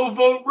 "Gotta go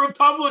vote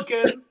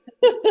Republican."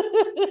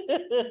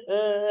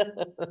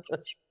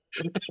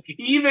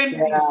 Even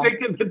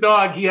sick in the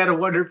dog, he had a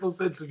wonderful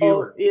sense of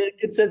humor. Oh,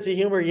 good sense of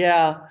humor,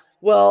 yeah.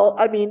 Well,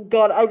 I mean,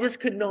 God, I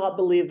just could not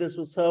believe this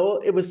was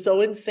it was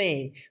so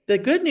insane. The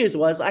good news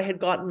was I had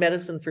gotten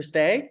medicine for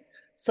Stag,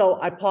 so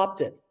I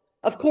popped it.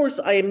 Of course,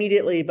 I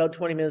immediately, about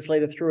 20 minutes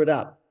later, threw it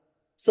up.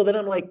 So then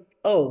I'm like,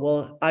 oh,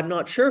 well, I'm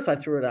not sure if I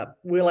threw it up.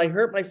 Will I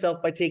hurt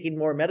myself by taking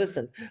more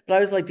medicine? But I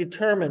was like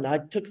determined. I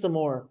took some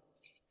more.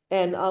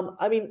 And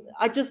I mean,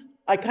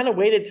 I kind of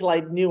waited till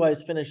I knew I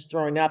was finished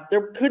throwing up.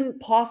 There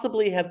couldn't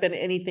possibly have been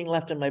anything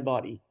left in my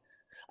body.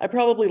 I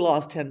probably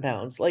lost 10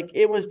 pounds. Like,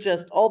 it was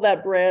just all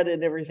that bread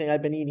and everything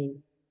I've been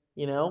eating,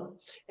 you know?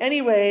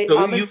 Anyway,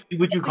 So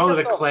would you call it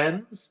a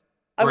cleanse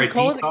I or a would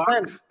call it a detox?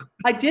 cleanse.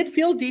 I did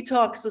feel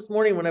detox this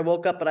morning when I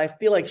woke up, but I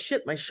feel like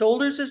shit. My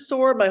shoulders are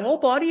sore. My whole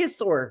body is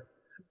sore.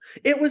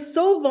 It was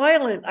so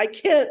violent. I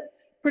can't.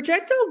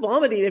 Projectile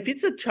vomiting, if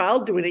it's a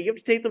child doing it, you have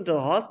to take them to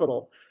the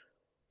hospital.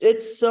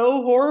 It's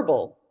so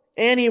horrible.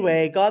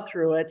 Anyway, got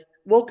through it.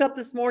 Woke up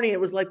this morning. It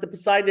was like the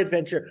Poseidon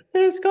Adventure.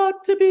 There's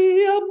got to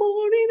be a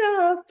morning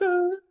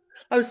after.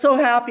 I was so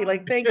happy.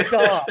 Like, thank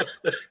God.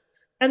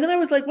 And then I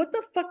was like, what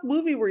the fuck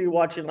movie were you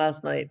watching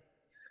last night?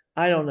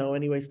 I don't know.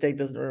 Anyway, Steak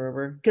doesn't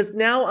remember. Because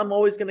now I'm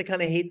always going to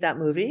kind of hate that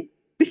movie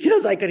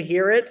because I could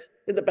hear it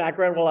in the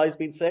background while I was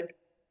being sick.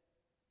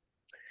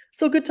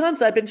 So good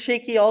times. I've been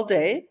shaky all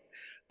day,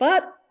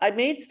 but I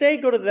made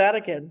Steak go to the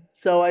Vatican.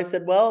 So I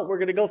said, well, we're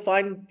going to go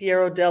find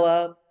Piero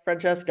della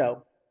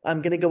Francesco.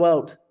 I'm going to go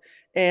out.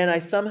 And I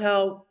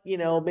somehow,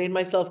 made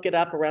myself get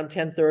up around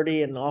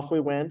 10:30 and off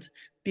we went.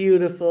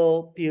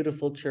 Beautiful,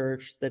 beautiful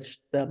church that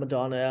the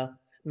Madonna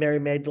Mary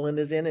Magdalene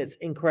is in. It's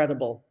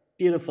incredible.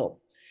 Beautiful.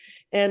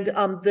 And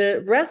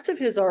the rest of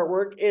his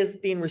artwork is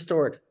being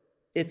restored.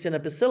 It's in a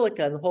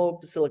basilica, and the whole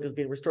basilica is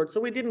being restored.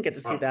 So we didn't get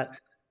to see that.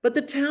 But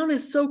the town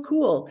is so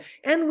cool.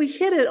 And we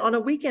hit it on a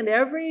weekend.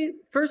 Every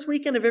first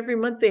weekend of every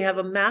month, they have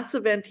a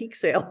massive antique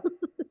sale.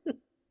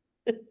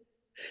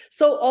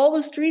 So all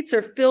the streets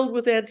are filled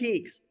with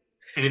antiques.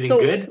 Anything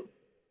good?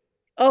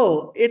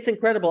 Oh, it's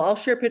incredible. I'll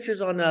share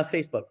pictures on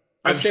Facebook.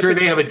 I'm sure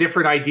they have a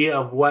different idea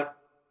of what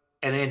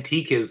an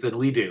antique is than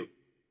we do.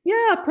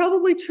 Yeah,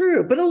 probably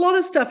true. But a lot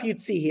of stuff you'd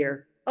see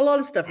here.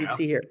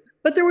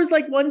 But there was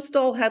like one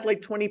stall had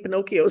like 20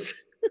 Pinocchios.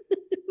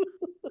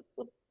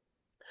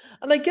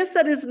 And I guess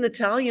that is an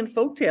Italian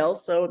folktale,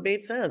 so it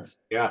made sense.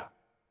 Yeah.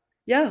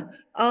 Yeah.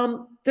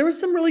 There was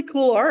some really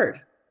cool art.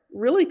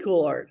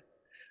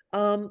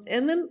 And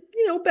then,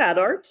 bad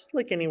art,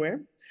 like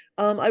anywhere.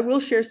 I will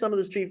share some of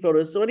the street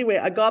photos. So anyway,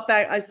 I got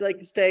back. I said,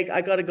 like, Stag,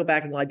 I got to go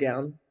back and lie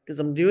down because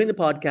I'm doing the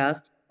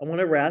podcast. I want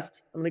to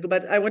rest. I'm going to go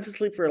back. I went to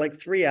sleep for like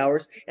 3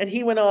 hours, and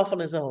he went off on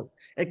his own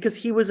because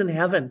he was in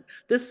heaven.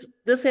 This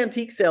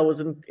antique sale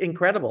was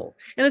incredible.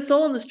 And it's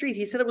all on the street.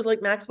 He said it was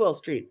like Maxwell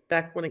Street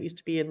back when it used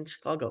to be in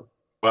Chicago.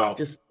 Wow.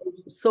 Just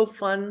so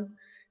fun.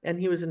 And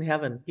he was in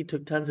heaven. He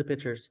took tons of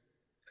pictures.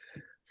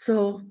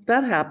 So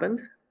that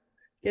happened.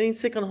 Getting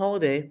sick on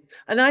holiday.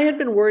 And I had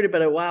been worried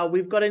about it. Wow,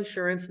 we've got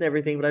insurance and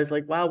everything. But I was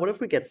like, wow, what if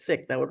we get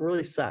sick? That would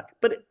really suck.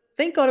 But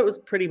thank God it was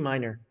pretty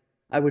minor,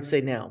 I would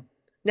say now.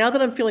 Now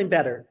that I'm feeling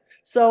better.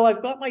 So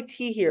I've got my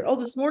tea here. Oh,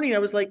 this morning I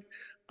was like,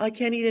 I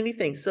can't eat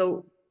anything.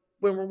 So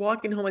when we're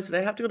walking home, I said,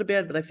 I have to go to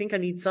bed, but I think I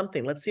need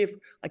something. Let's see if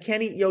I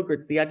can't eat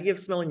yogurt. The idea of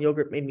smelling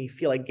yogurt made me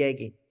feel like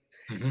gagging.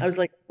 I Hmm. was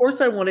like, of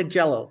course I wanted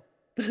Jello.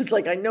 But it's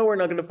like, I know we're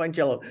not going to find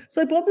Jello.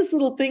 So I bought this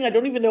little thing. I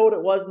don't even know what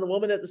it was. And the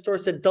woman at the store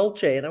said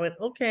Dolce. And I went,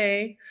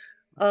 okay,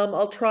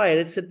 I'll try it.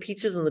 It said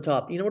peaches on the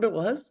top. You know what it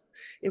was?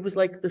 It was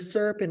like the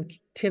syrup in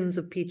tins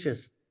of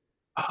peaches.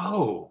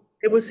 Oh,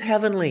 It was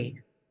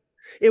heavenly.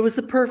 It was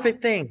the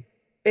perfect thing.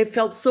 It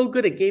felt so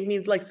good. It gave me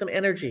like some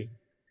energy.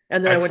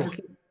 And then I went to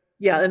excellent. sleep.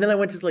 Yeah, and then I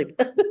went to sleep.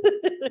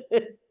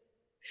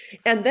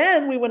 And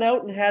then we went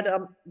out and had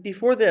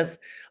before this,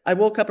 I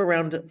woke up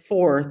around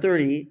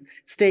 4:30.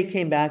 Steak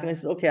came back and I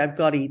said, okay, I've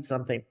got to eat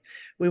something.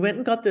 We went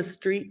and got this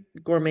street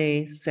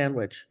gourmet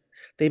sandwich.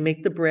 They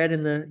make the bread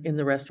in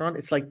the restaurant.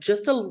 It's like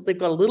they've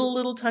got a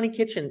little tiny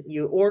kitchen.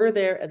 You order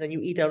there and then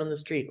you eat out on the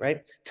street,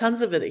 right?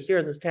 Tons of it here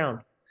in this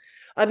town.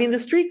 I mean, the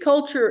street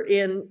culture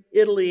in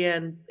Italy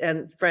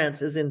and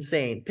France is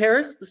insane.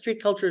 Paris, the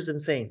street culture is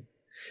insane.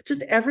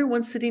 Just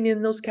everyone sitting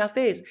in those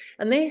cafes.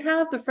 And they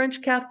have the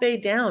French cafe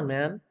down,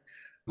 man. I mean,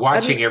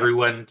 Watching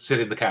everyone sit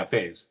in the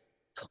cafes.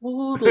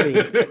 totally,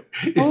 Is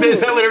that what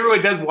totally.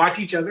 everyone does? Watch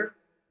each other?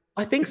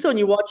 I think so. And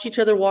you watch each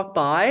other walk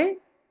by.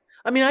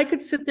 I mean, I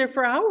could sit there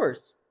for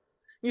hours.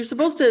 You're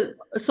supposed to.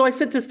 So I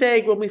said to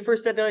Stag when we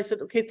first sat down, I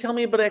said, okay, tell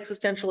me about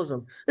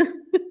existentialism.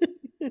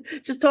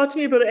 Just talk to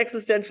me about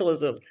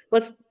existentialism.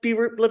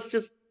 Let's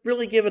just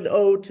really give an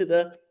ode to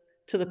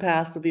the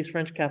past of these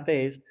French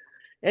cafes.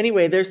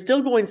 Anyway, they're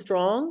still going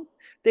strong.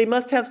 They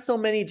must have so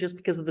many just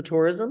because of the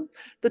tourism.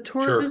 The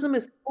Sure. tourism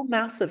is so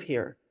massive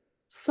here.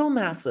 So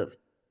massive.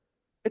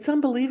 It's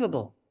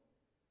unbelievable.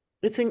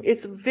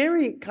 It's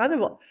very kind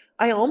of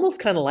I almost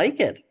kind of like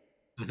it.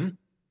 Hmm.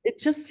 It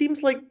just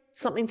seems like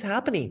something's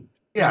happening,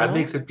 you Yeah, it know?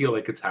 makes it feel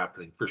like it's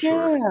happening for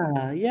sure.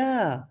 Yeah,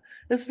 yeah.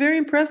 It's very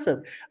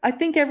impressive. I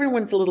think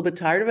everyone's a little bit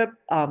tired of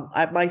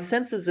it. My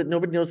sense is that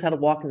nobody knows how to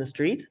walk in the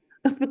street,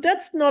 but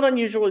that's not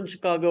unusual in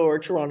Chicago or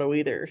Toronto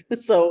either.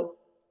 So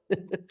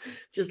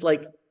just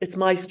like it's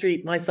my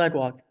street, my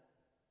sidewalk.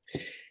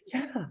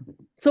 Yeah.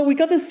 So we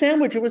got this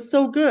sandwich. It was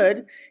so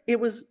good. It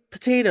was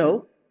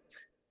potato,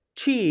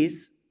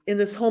 cheese in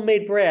this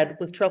homemade bread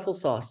with truffle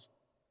sauce.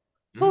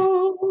 Mm,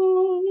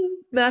 Oh,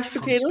 mashed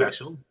sounds potatoes.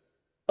 special.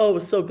 Oh, it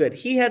was so good.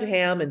 He had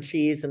ham and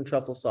cheese and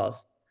truffle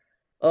sauce.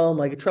 Oh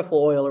my God,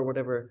 truffle oil or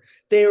whatever.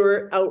 They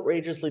were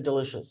outrageously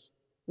delicious.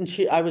 And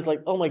I was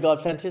like, oh my God,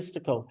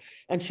 fantastico.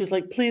 And she was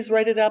like, please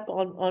write it up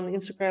on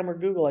Instagram or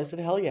Google. I said,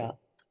 hell yeah.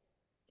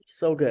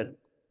 So good.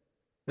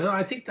 No,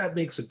 I think that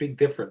makes a big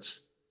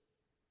difference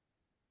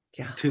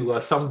Yeah. to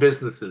some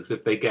businesses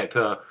if they get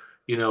a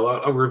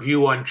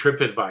review on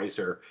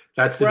TripAdvisor.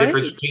 That's the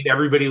difference Right. between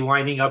everybody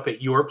lining up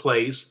at your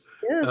place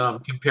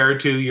Yes. compared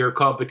to your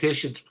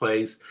competition's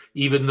place,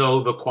 even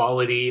though the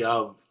quality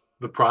of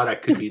the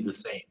product could be the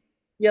same.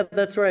 Yeah,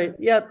 that's right.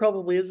 Yeah, it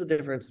probably is a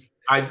difference.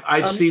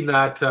 I've Um, seen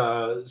that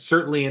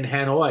certainly in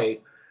Hanoi.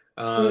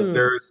 mm,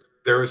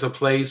 There's a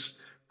place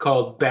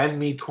called Banh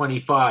Mi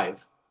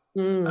 25. Uh,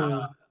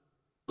 mm,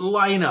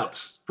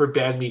 Lineups for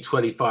Banh Mi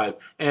 25,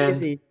 and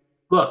crazy.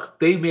 look,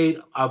 they made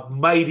a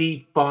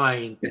mighty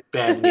fine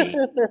banh mi.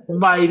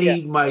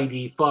 Yeah,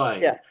 Mighty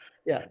fine. yeah,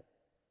 yeah.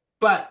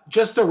 But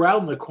just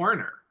around the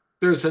corner,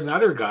 there's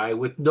another guy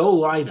with no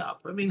lineup.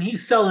 I mean,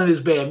 he's selling his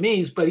banh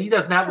mi's, but he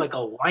doesn't have like a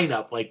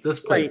lineup like this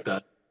place Right,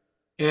 does.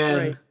 right.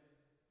 And,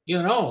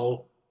 you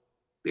know,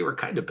 they were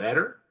kind of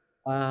better.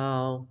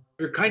 Wow.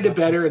 They were kind of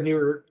Wow. better and they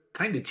were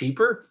kind of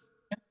cheaper.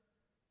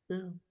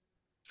 Yeah.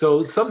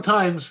 So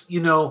sometimes,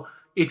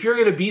 if you're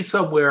going to be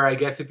somewhere, I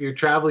guess if you're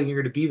traveling,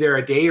 you're going to be there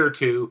a day or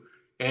two,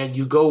 and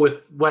you go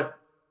with what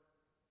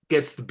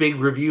gets the big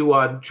review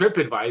on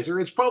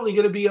TripAdvisor, it's probably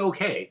going to be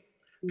okay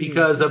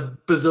because Mhm. a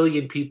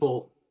bazillion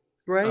people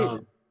Right,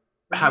 um,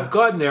 have right.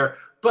 gotten there.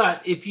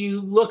 But if you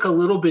look a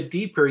little bit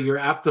deeper, you're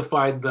apt to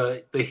find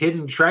the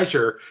hidden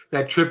treasure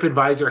that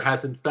TripAdvisor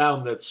hasn't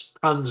found that's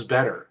tons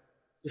better.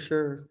 For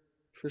sure.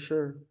 For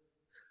sure.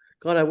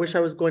 God, I wish I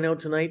was going out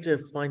tonight to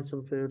find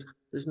some food.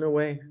 There's no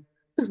way.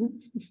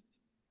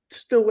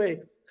 There's no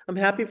way. I'm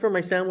happy for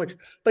my sandwich.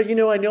 But I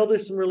know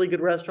there's some really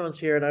good restaurants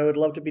here and I would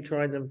love to be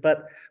trying them.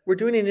 But we're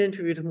doing an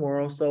interview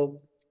tomorrow, so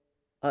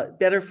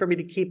better for me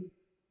to keep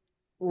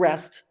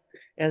rest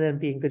and then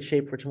be in good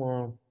shape for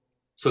tomorrow.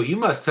 So you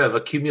must have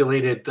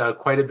accumulated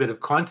quite a bit of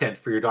content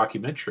for your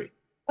documentary.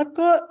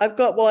 Well,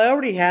 I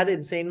already had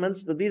insane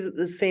months, but these are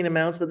the same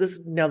amounts, but this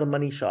is now the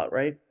money shot,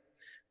 right?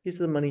 These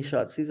are the money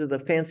shots. These are the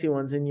fancy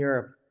ones in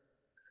Europe,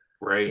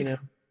 you Right. know,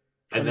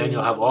 And then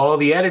you'll from have all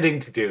the editing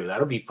to do.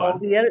 That'll be all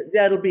fun. the edit.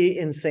 That'll be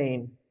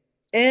insane.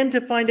 And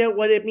to find out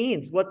what it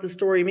means, what the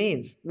story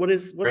means.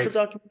 What's the Right.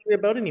 documentary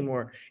about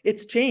anymore?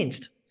 It's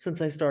changed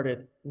since I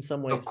started in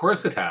some Of ways.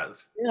 course it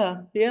has.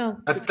 Yeah, yeah,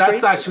 That's it's that's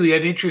crazy. actually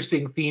an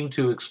interesting theme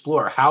to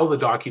explore, how the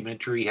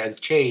documentary has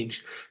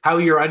changed, how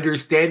your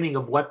understanding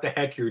of what the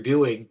heck you're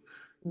doing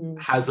Mm.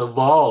 has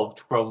evolved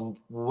from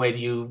when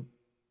you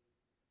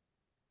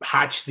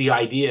hatched the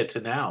idea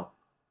to now.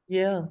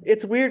 Yeah,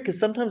 it's weird because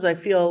sometimes I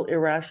feel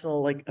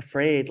irrational, like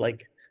afraid,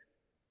 like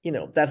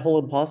that whole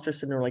imposter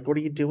syndrome, like, what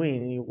are you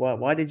doing?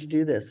 Why did you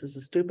do this? This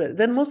is stupid.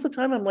 Then most of the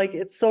time I'm like,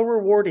 it's so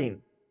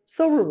rewarding.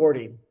 So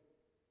rewarding.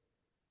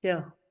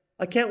 Yeah.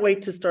 I can't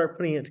wait to start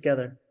putting it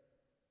together.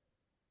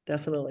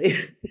 Definitely.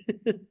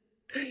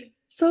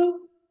 So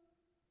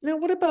now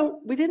what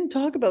about, we didn't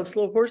talk about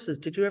Slow Horses.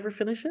 Did you ever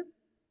finish it?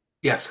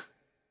 Yes.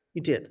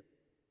 You did.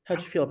 How'd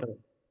you feel about it?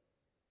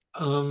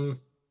 Um,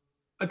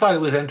 I thought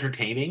it was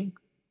entertaining.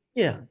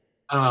 Yeah.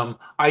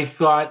 I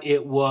thought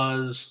it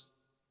was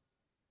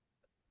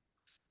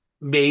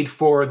made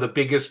for the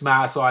biggest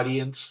mass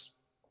audience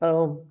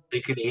Oh,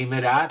 they could aim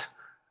it at.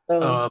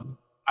 oh, Um,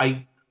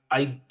 I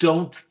I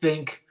don't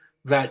think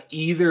that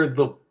either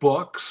the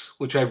books,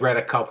 which I've read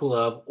a couple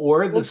of,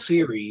 or the okay.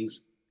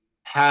 series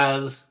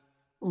has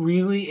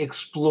really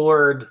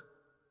explored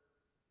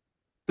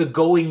the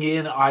going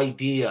in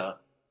idea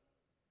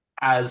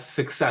as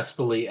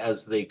successfully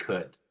as they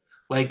could.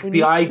 Like When the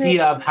you say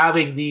idea of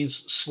having these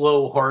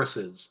slow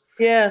horses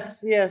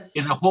yes, in yes.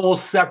 a whole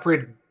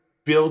separate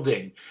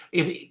building.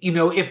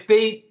 If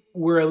they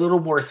were a little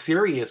more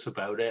serious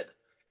about it,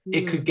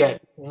 it could Hmm.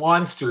 get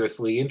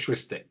monstrously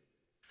interesting.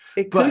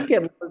 It could But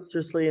get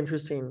monstrously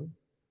interesting.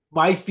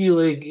 my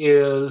feeling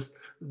is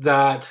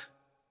that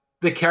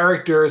the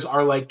characters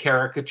are like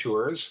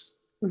caricatures.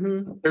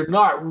 Hmm. They're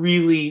not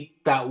really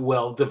that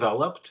well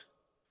developed,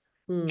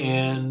 Hmm.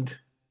 and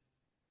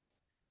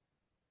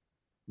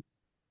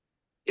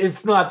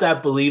it's not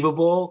that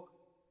believable,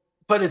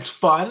 but it's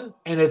fun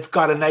and it's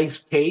got a nice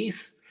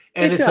pace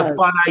and It it's a does.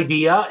 fun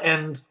idea.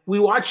 And we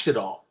watched it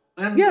all.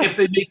 And Yeah. if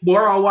they make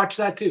more, I'll watch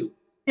that too.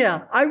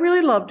 Yeah, I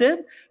really loved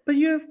it, but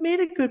you've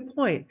made a good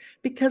point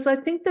because I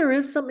think there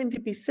is something to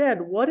be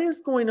said. What is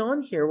going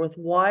on here with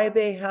why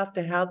they have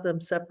to have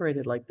them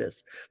separated like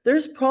this?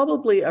 There's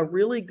probably a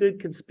really good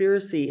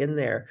conspiracy in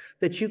there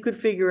that you could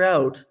figure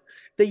out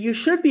that you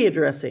should be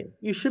addressing.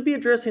 You should be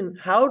addressing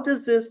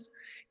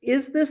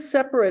is this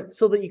separate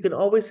so that you can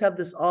always have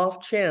this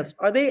off chance?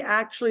 Are they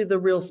actually the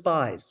real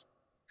spies?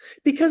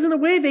 Because in a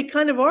way they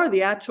kind of are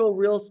the actual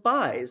real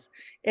spies,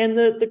 and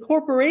the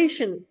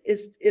corporation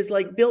is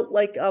like built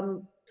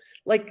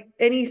like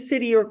any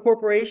city or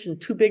corporation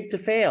too big to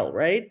fail,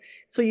 right?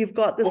 So you've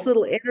got this Well,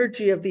 little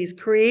energy of these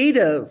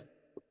creative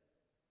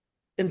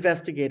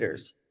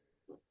investigators.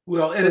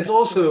 well, and Go it's ahead.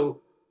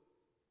 also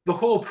the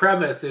whole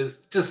premise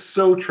is just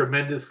so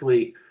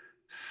tremendously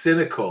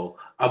cynical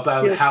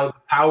about Yes, how the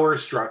power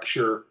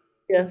structure,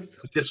 yes.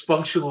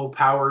 dysfunctional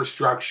power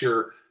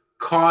structure,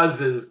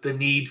 causes the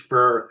need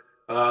for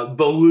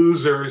the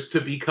losers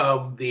to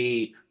become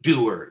the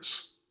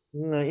doers.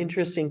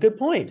 Interesting, good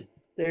point.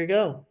 There you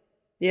go.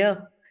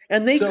 Yeah,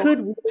 and they So, could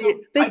so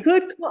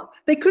really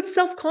they could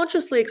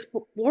self-consciously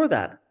explore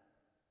that,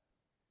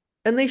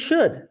 and they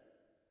should.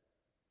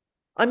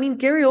 I mean,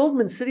 Gary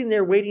Oldman's sitting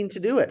there waiting to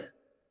do it.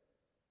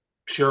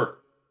 sure.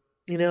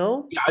 You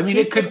know, Yeah, I mean,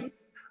 he's it could,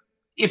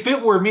 if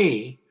it were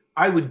me,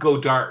 I would go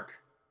dark.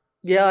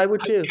 yeah, I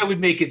would I too. would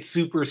make it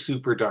super,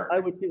 super I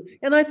dark. would too.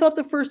 And I thought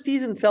the first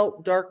season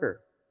felt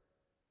darker,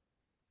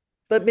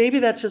 but maybe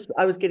that's just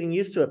I was getting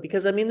used to it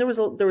because I mean there was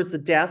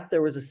the death,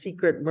 there was a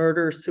secret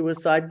murder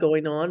suicide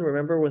going on.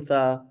 Remember with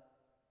Yeah, but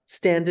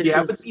Standish's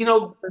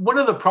husband? one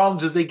of the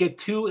problems is they get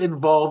too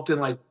involved in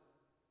like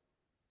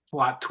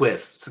plot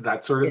twists and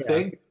that sort of Yeah,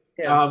 thing.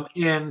 yeah.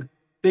 And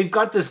they've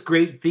got this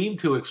great theme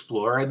to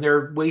explore, and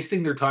they're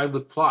wasting their time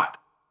with plot.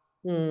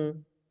 Hmm.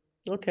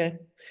 Okay.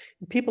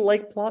 People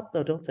like plot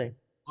though, don't they?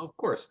 Well, of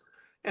course.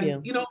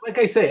 And Yeah. like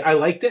I say, I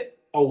liked it.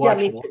 I'll Yeah, watch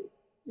me more. too.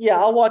 Yeah,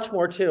 I'll watch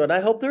more too, and I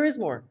hope there is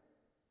more.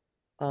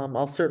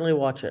 I'll certainly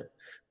watch it.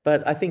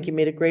 But I think you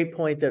made a great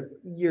point that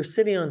you're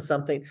sitting on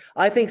something.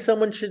 I think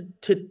someone should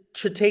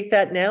take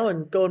that now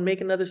and go and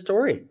make another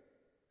story.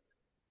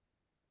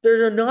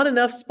 There are not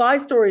enough spy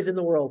stories in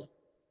the world.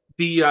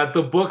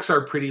 The books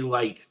are pretty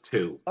light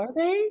too. Are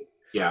they?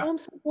 Yeah, Oh, I'm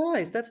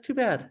surprised. That's too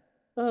bad.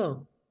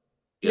 Oh,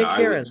 yeah, Nick I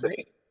would Herron, right?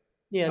 say.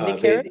 Yeah,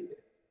 Nick They. Herron.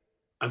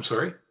 I'm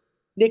sorry.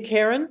 Nick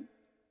Herron.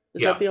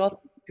 Is that Yeah. the author?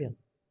 Yeah.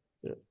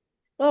 Yeah.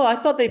 Oh, I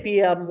thought they'd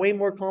be way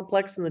more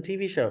complex than the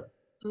TV show.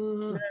 No.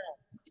 Mm,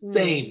 Hmm.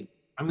 same.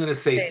 I'm gonna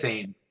say Same.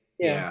 same.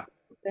 Yeah.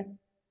 Yeah. Okay.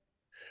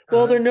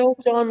 Well, Uh, they're no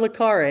John le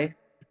Carre.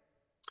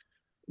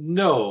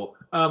 no,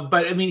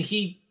 but I mean,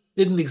 he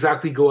didn't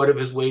exactly go out of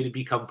his way to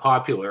become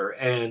popular,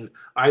 and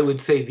I would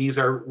say these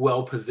are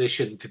well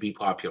positioned to be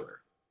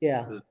popular.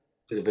 Yeah. A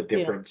bit of a Yeah.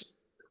 difference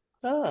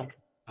Ah,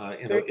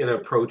 in very in good.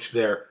 approach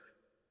there.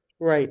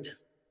 Right.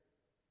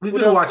 We've What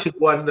been else?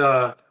 watching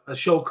a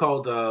show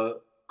called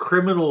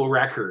Criminal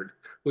Record,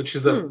 which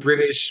is a Hmm.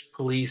 British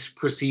police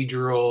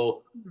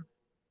procedural.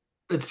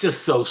 It's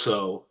just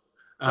so.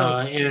 Oh,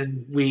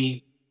 And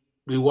we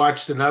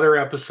watched another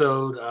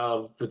episode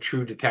of The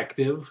True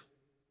Detective.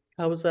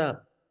 how was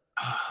that?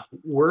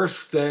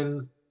 Worse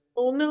than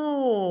Oh the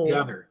no.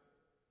 other.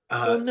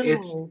 Oh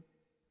It's no.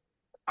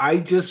 I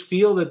just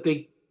feel that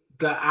the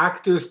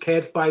actors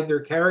can't find their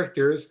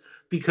characters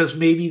because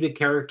maybe the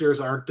characters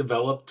aren't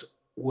developed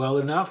well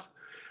enough.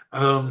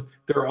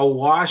 They're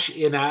awash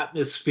in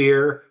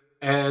atmosphere,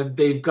 and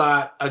they've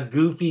got a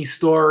goofy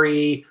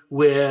story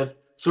with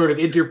sort of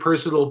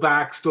interpersonal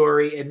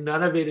backstory, and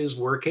none of it is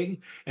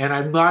working. And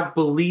I'm not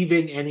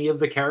believing any of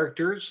the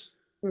characters.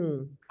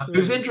 Hmm.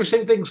 There's Hmm.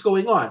 interesting things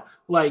going on,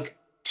 like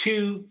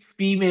two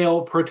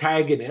female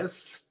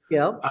protagonists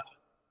Yeah. uh,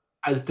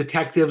 as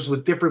detectives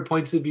with different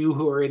points of view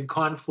who are in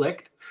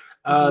conflict.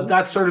 Hmm.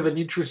 That's sort of an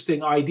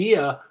interesting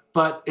idea,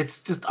 but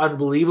it's just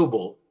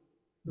unbelievable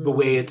the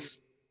way Hmm.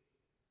 it's.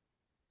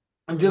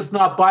 I'm just Hmm.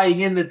 not buying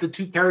in that the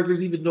two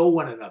characters even know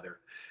one another.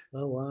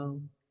 Oh, wow.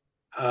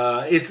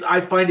 It's I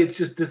find it's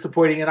just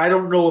disappointing, and I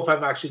don't know if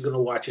I'm actually going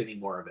to watch any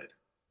more of it.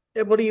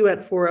 And what are you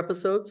at, 4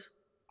 episodes?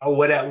 Or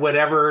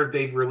whatever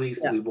they've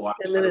released, Yeah. we've And watched.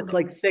 I then don't it's know.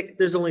 like six.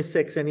 There's only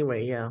six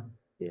anyway. Yeah.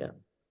 Yeah.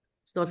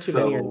 It's not too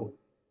many anyway. So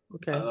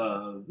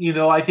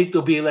Okay. I think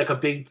there'll be like a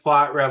big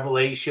plot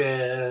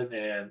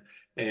revelation,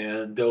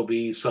 and there'll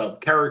be some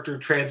character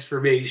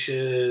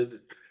transformation,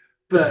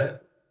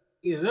 but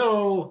you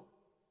know,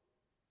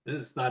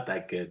 it's not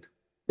that good.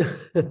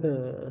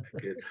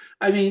 Good.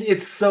 I mean,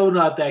 it's so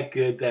not that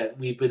good that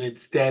we've been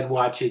instead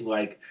watching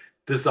like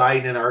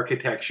design and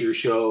architecture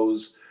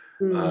shows,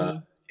 uh, Hmm.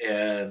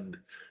 and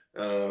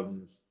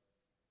um,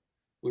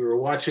 we were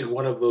watching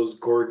one of those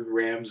Gordon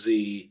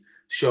Ramsay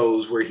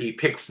shows where he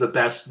picks the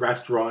best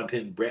restaurant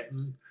in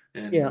Britain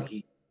and Yeah.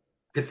 he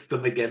pits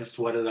them against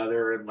one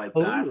another and like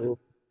that. Oh,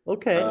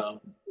 okay. Um,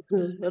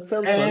 That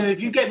sounds and fun.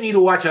 if you get me to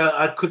watch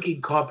a cooking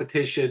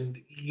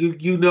competition,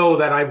 you know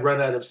that I've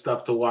run out of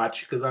stuff to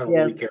watch because I don't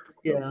really care.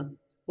 Yes. Yeah.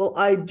 Well,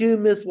 I do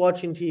miss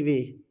watching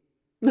TV.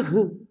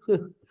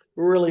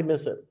 Really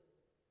miss it.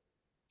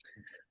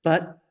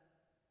 But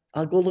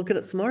I'll go look at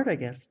it smart, I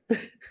guess.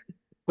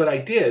 But I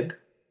did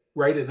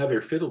write another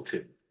fiddle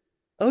tune.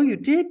 Oh, you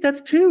did?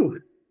 That's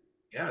two.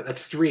 Yeah,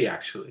 that's three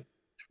actually.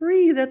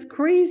 Three. That's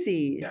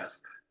crazy.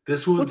 Yes.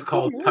 This one's What's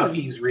going called on?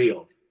 Tuffy's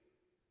Real.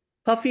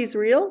 Puffy's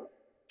real?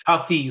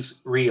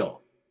 Tuffy's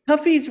Real.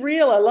 Puffy's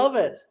real. I love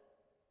it.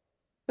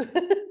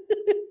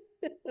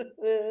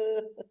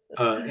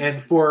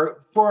 And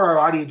for our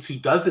audience who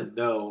doesn't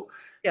know,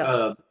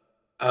 Yeah.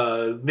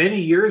 uh, many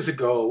years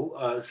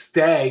ago,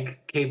 Stag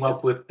came up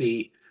Yes. with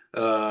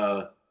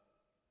the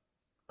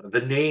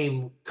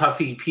name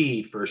Tuffy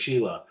P for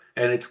Sheila,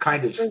 and it's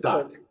kind of Princess.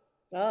 stuck.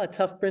 Ah,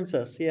 tough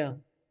princess. Yeah.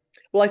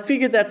 Well, I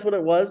figured that's what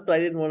it was, but I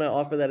didn't want to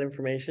offer that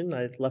information.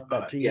 I left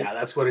that to you. Yeah,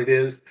 that's what it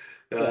is.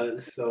 Yeah.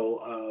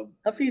 So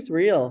Puffy's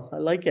real. I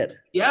like it.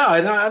 yeah,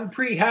 and I'm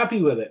pretty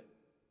happy with it.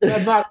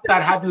 I'm not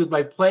that happy with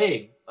my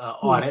playing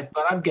on it,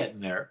 but I'm getting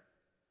there.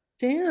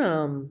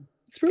 Damn.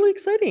 It's really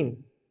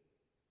exciting.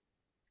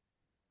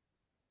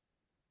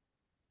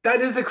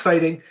 That is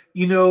exciting.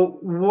 You know,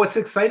 what's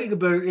exciting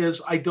about it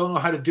is I don't know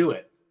how to do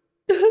it.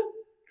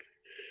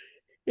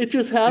 It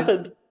just And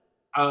happened.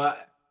 uh,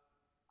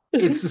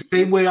 it's the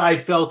same way I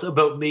felt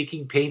about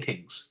making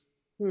paintings.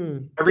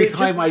 Every Just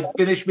time I'd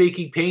finish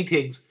making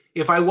paintings,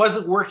 if I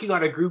wasn't working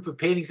on a group of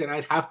paintings and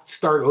I'd have to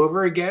start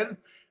over again,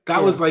 that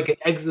yeah, was like an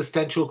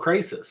existential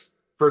crisis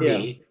for yeah,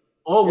 me, yeah.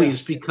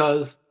 always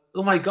because,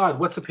 oh my God,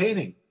 what's a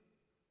painting?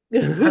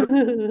 How,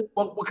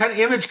 what kind of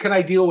image can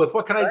I deal with?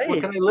 What Right,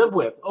 can I live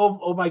with?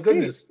 Oh my right.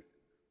 goodness.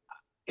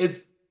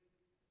 It's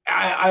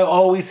I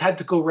always had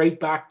to go right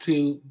back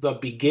to the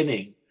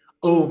beginning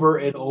over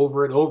Mm, and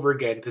over and over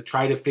again to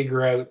try to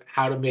figure out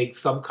how to make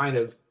some kind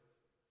of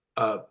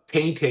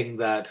painting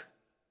that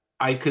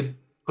I could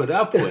put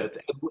up with.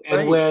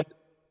 And right.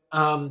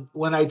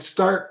 when I'd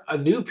start a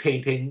new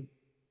painting,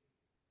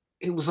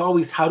 it was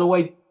always how do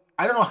I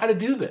don't know how to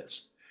do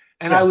this.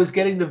 And I Yeah. was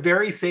getting the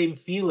very same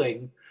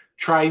feeling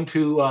trying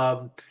to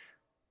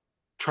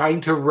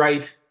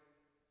write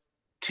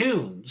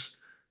tunes,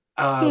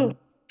 Hmm. um,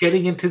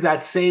 getting into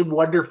that same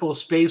wonderful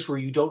space where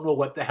you don't know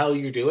what the hell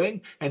you're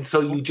doing, and so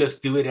you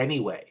just do it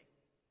anyway.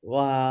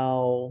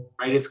 Wow.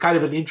 Right? It's kind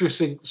of an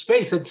interesting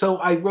space, and so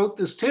I wrote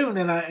this tune,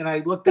 and I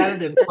looked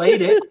at it and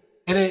played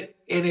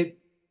it,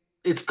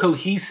 it's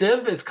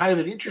cohesive. It's kind of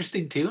an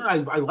interesting tune. I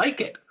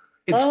like it.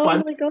 It's Oh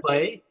fun my to God.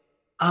 play,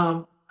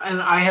 and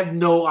I have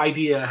no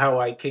idea how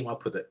I came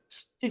up with it.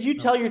 Did you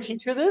No. tell your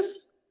teacher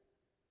this?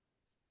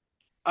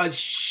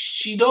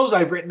 She knows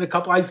I've written a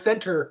couple. I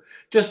sent her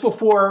just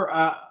before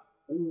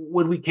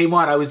when we came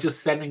on. I was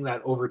just sending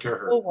that over to Oh,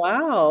 her.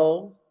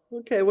 wow.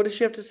 Okay, what does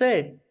she have to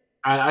say?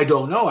 I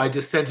don't know. I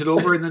just sent it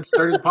over and then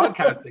started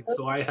podcasting.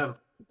 So I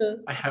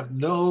have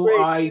no Great,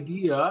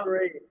 idea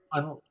great.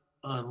 un,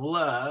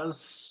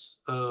 unless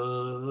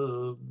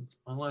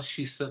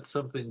she sent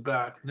something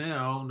back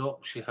now.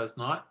 Nope, she has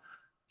not.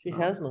 She Uh,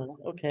 has none.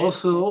 Okay.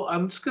 Also,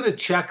 I'm just going to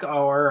check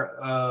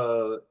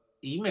our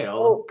email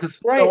Oh, because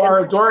right. And our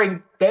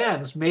adoring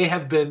fans may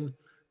have been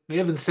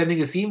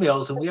sending us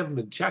emails and we haven't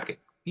been checking.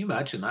 Can you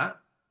imagine that?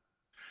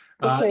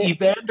 okay.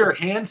 Evander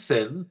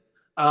Hansen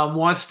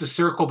wants to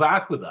circle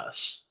back with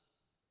us.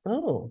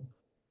 Oh,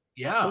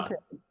 Yeah,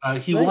 okay.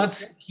 he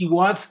Nice.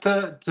 wants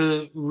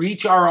to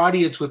reach our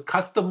audience with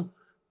custom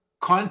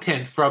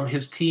content from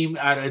his team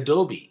at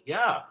Adobe.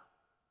 Yeah,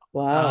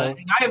 Wow. and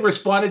I have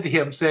responded to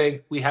him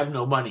saying we have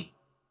no money.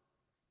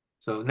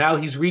 So now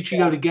he's reaching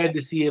Yeah. out again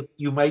to see if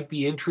you might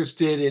be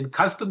interested in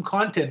custom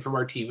content from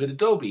our team at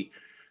Adobe.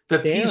 The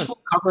Damn. piece will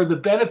cover the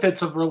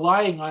benefits of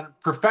relying on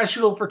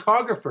professional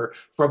photographer,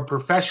 from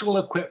professional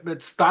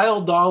equipment, style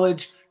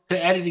knowledge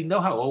to editing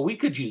know-how. Well, we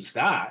could use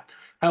that.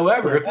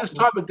 However, Yeah. if this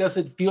topic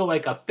doesn't feel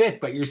like a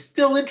fit, but you're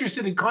still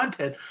interested in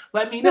content,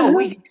 let me know.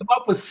 We can come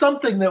up with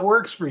something that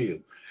works for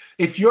you.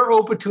 If you're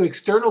open to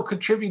external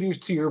contributors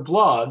to your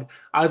blog,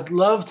 I'd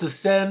love to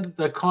send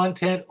the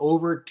content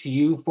over to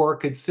you for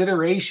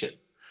consideration.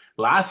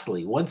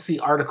 Lastly, once the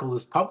article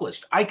is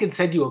published, I can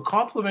send you a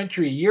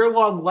complimentary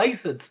year-long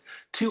license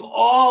to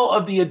all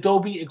of the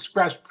Adobe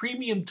Express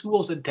premium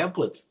tools and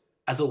templates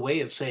as a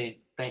way of saying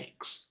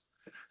thanks.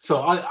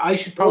 So I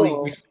should probably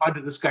Oh, respond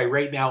to this guy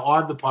right now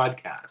on the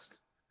podcast.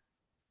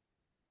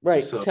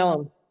 right. So,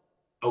 Tell him.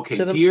 okay,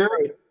 Set him dear,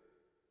 straight.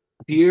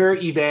 dear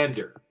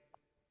Evander,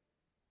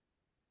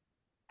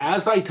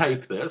 as I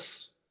type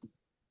this,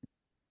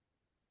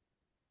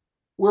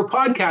 we're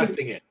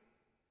podcasting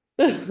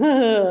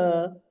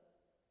it.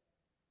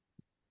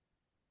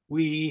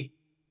 We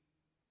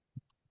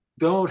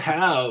don't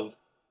have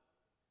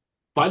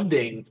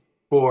funding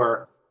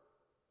for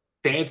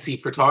fancy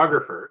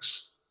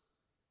photographers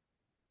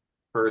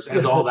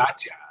and all that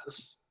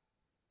jazz.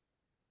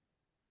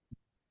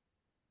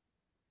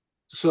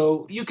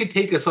 So you can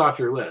take us off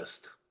your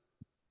list.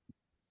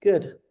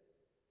 Good.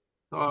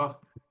 Off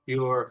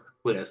your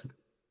list.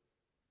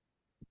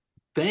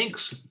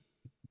 Thanks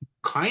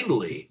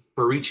kindly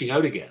for reaching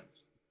out again,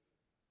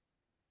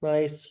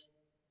 Nice.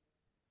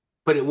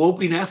 but it won't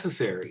be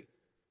necessary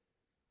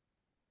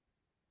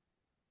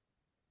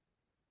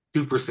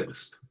to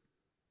persist.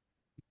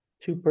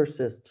 To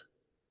persist.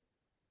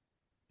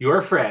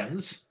 Your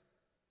friends,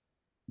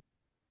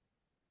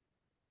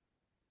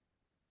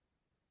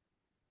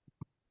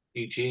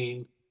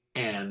 Eugene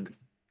and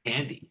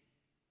Andy.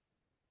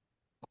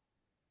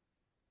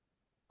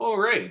 All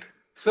right.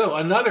 So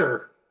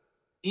another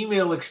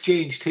email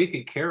exchange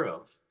taken care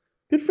of.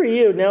 Good for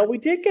you. Now, we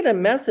did get a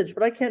message,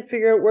 but I can't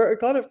figure out where I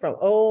got it from.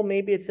 Oh,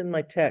 maybe it's in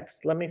my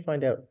text. Let me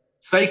find out.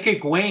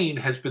 Psychic Wayne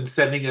has been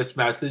sending us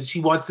message. He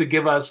wants to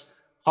give us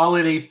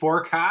holiday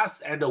forecasts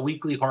and a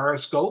weekly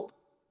horoscope.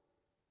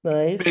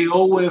 Nice.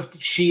 Theo with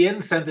Sheehan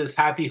sent us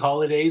happy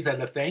holidays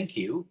and a thank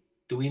you.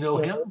 Do we know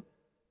him?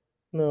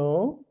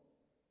 No.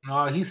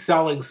 No, he's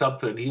selling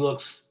something. He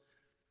looks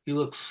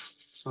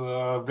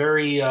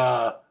very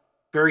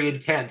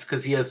intense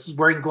because he has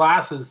wearing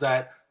glasses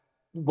that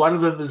one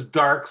of them is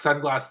dark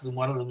sunglasses and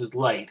one of them is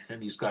light,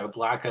 and he's got a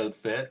black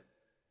outfit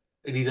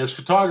and he does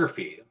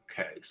photography.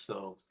 Okay,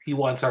 so he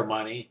wants our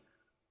money.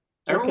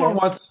 Everyone Okay.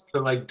 wants us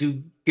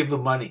to give the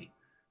money.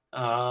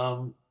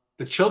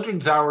 The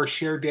Children's Hour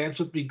share Dance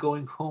With Me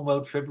Going Home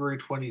out February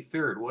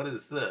 23rd. What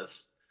is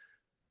this?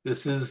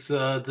 This is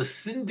the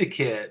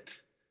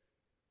Syndicate.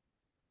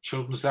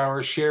 Children's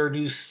Hour share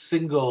new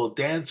single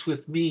Dance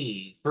With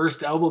Me.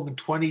 First album in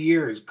 20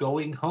 years,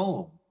 Going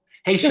Home.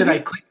 Hey, should I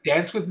click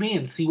Dance With Me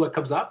and see what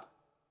comes up?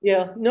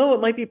 Yeah. No, it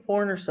might be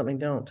porn or something.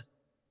 Don't.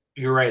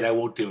 You're right, I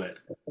won't do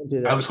it. Don't do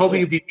I that. was hoping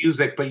Yeah. it'd be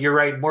music, but you're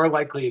right. More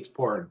likely it's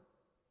porn.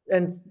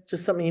 And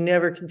just something you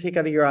never can take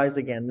out of your eyes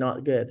again.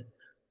 Not good.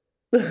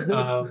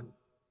 Um,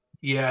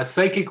 yeah,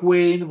 Psychic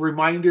Wayne,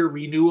 reminder,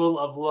 renewal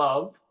of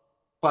love,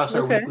 plus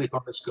our Okay. weekly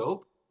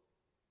horoscope.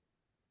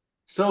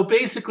 So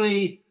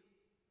basically,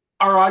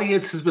 our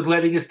audience has been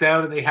letting us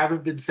down and they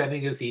haven't been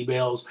sending us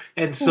emails.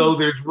 And so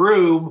there's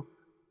room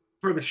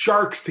for the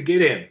sharks to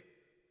get in.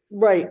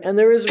 Right. And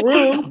there is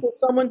room for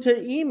someone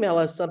to email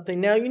us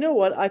something. Now, you know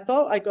what? I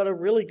thought I got a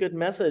really good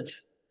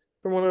message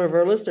from one of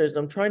our listeners, and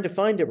I'm trying to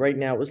find it right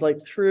now. It was like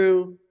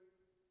through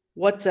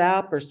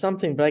WhatsApp or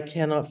something, but I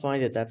cannot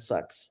find it. That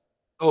sucks.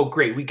 Oh,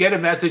 great. We get a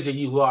message and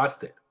you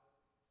lost it.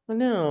 I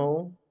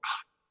know.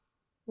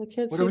 I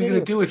can't What see are it we going to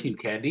anywhere. do with you,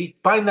 Candy?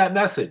 Find that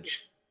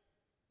message.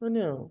 I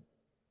know.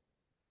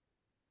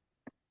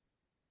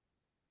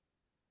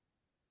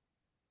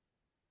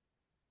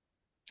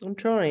 I'm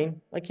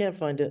trying. I can't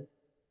find it.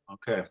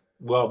 Okay.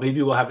 Well,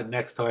 maybe we'll have it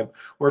next time.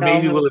 Or I'll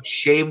maybe have we'll it. have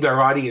shamed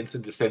our audience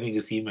into sending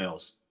us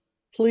emails.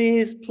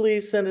 Please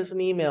send us an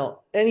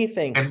email.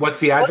 Anything. And what's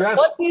the What address?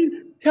 do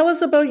you tell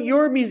us about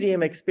your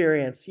museum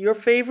experience, your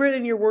favorite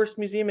and your worst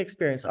museum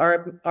experience?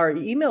 Our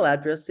email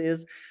address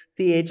is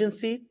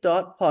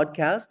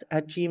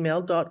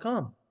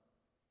theagency.podcast@gmail.com.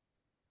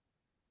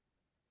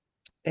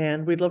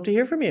 And we'd love to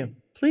hear from you.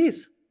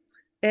 Please.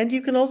 And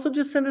you can also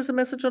just send us a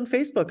message on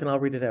Facebook and I'll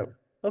read it out.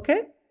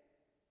 Okay?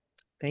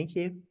 Thank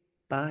you.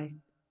 Bye.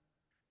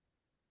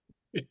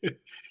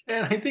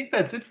 And I think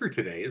that's it for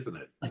today, isn't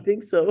it? I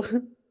think so.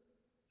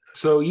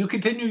 So you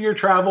continue your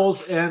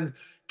travels, and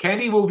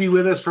Candy will be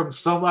with us from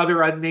some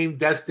other unnamed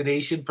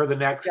destination for the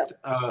next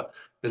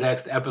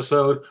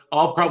episode.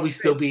 I'll probably That's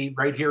still great. be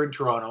right here in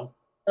Toronto.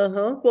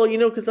 Well,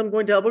 because I'm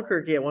going to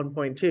Albuquerque at one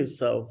point too,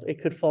 so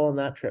it could fall on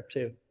that trip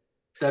too.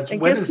 That's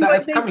And when guess is who that? I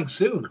It's think? coming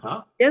soon,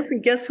 huh? Yes,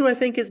 and guess who I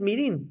think is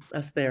meeting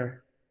us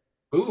there?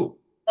 Ooh,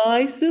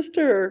 My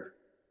sister.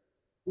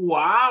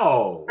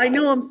 wow. I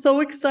know, I'm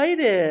so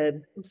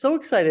excited. I'm so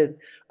excited.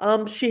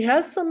 She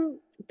has some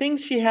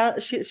things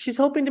she's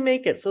hoping to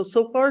make it. So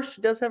far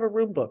she does have a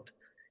room booked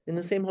in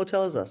the same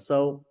hotel as us.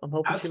 So I'm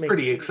hoping That's she makes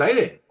pretty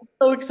exciting.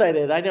 So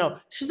excited. I know.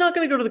 She's not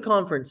going to go to the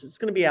conference. It's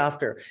going to be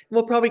after. And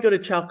we'll probably go to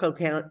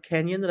Chalco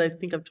Canyon that I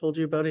think I've told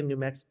you about in New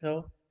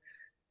Mexico.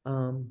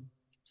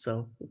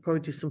 So we'll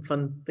probably do some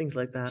fun things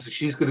like that. So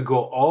she's going to go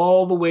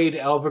all the way to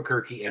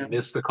Albuquerque and Yeah.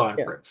 miss the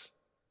conference.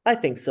 I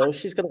think so.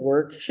 She's going to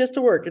work. She has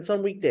to work. It's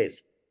on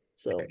weekdays.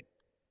 So, Okay.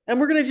 and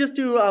we're going to just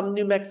do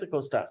New Mexico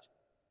stuff.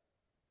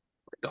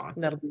 Right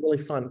And that'll be really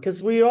fun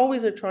because we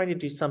always are trying to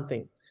do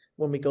something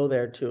when we go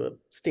there to a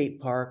state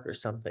park or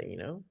something, you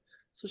know.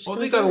 So she's Well,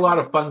 gonna they got a do it. lot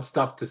of fun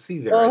stuff to see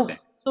there, I Oh, think.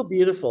 so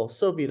beautiful,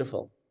 so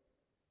beautiful.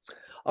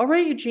 All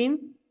right,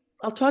 Eugene,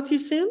 I'll talk to you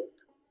soon.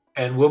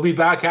 And we'll be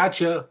back at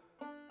you.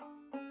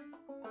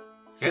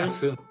 Yeah,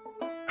 Soon.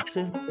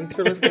 soon. Thanks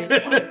for listening.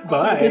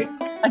 Bye.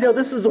 I know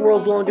this is the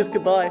world's longest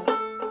goodbye.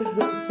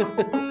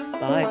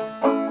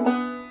 Bye.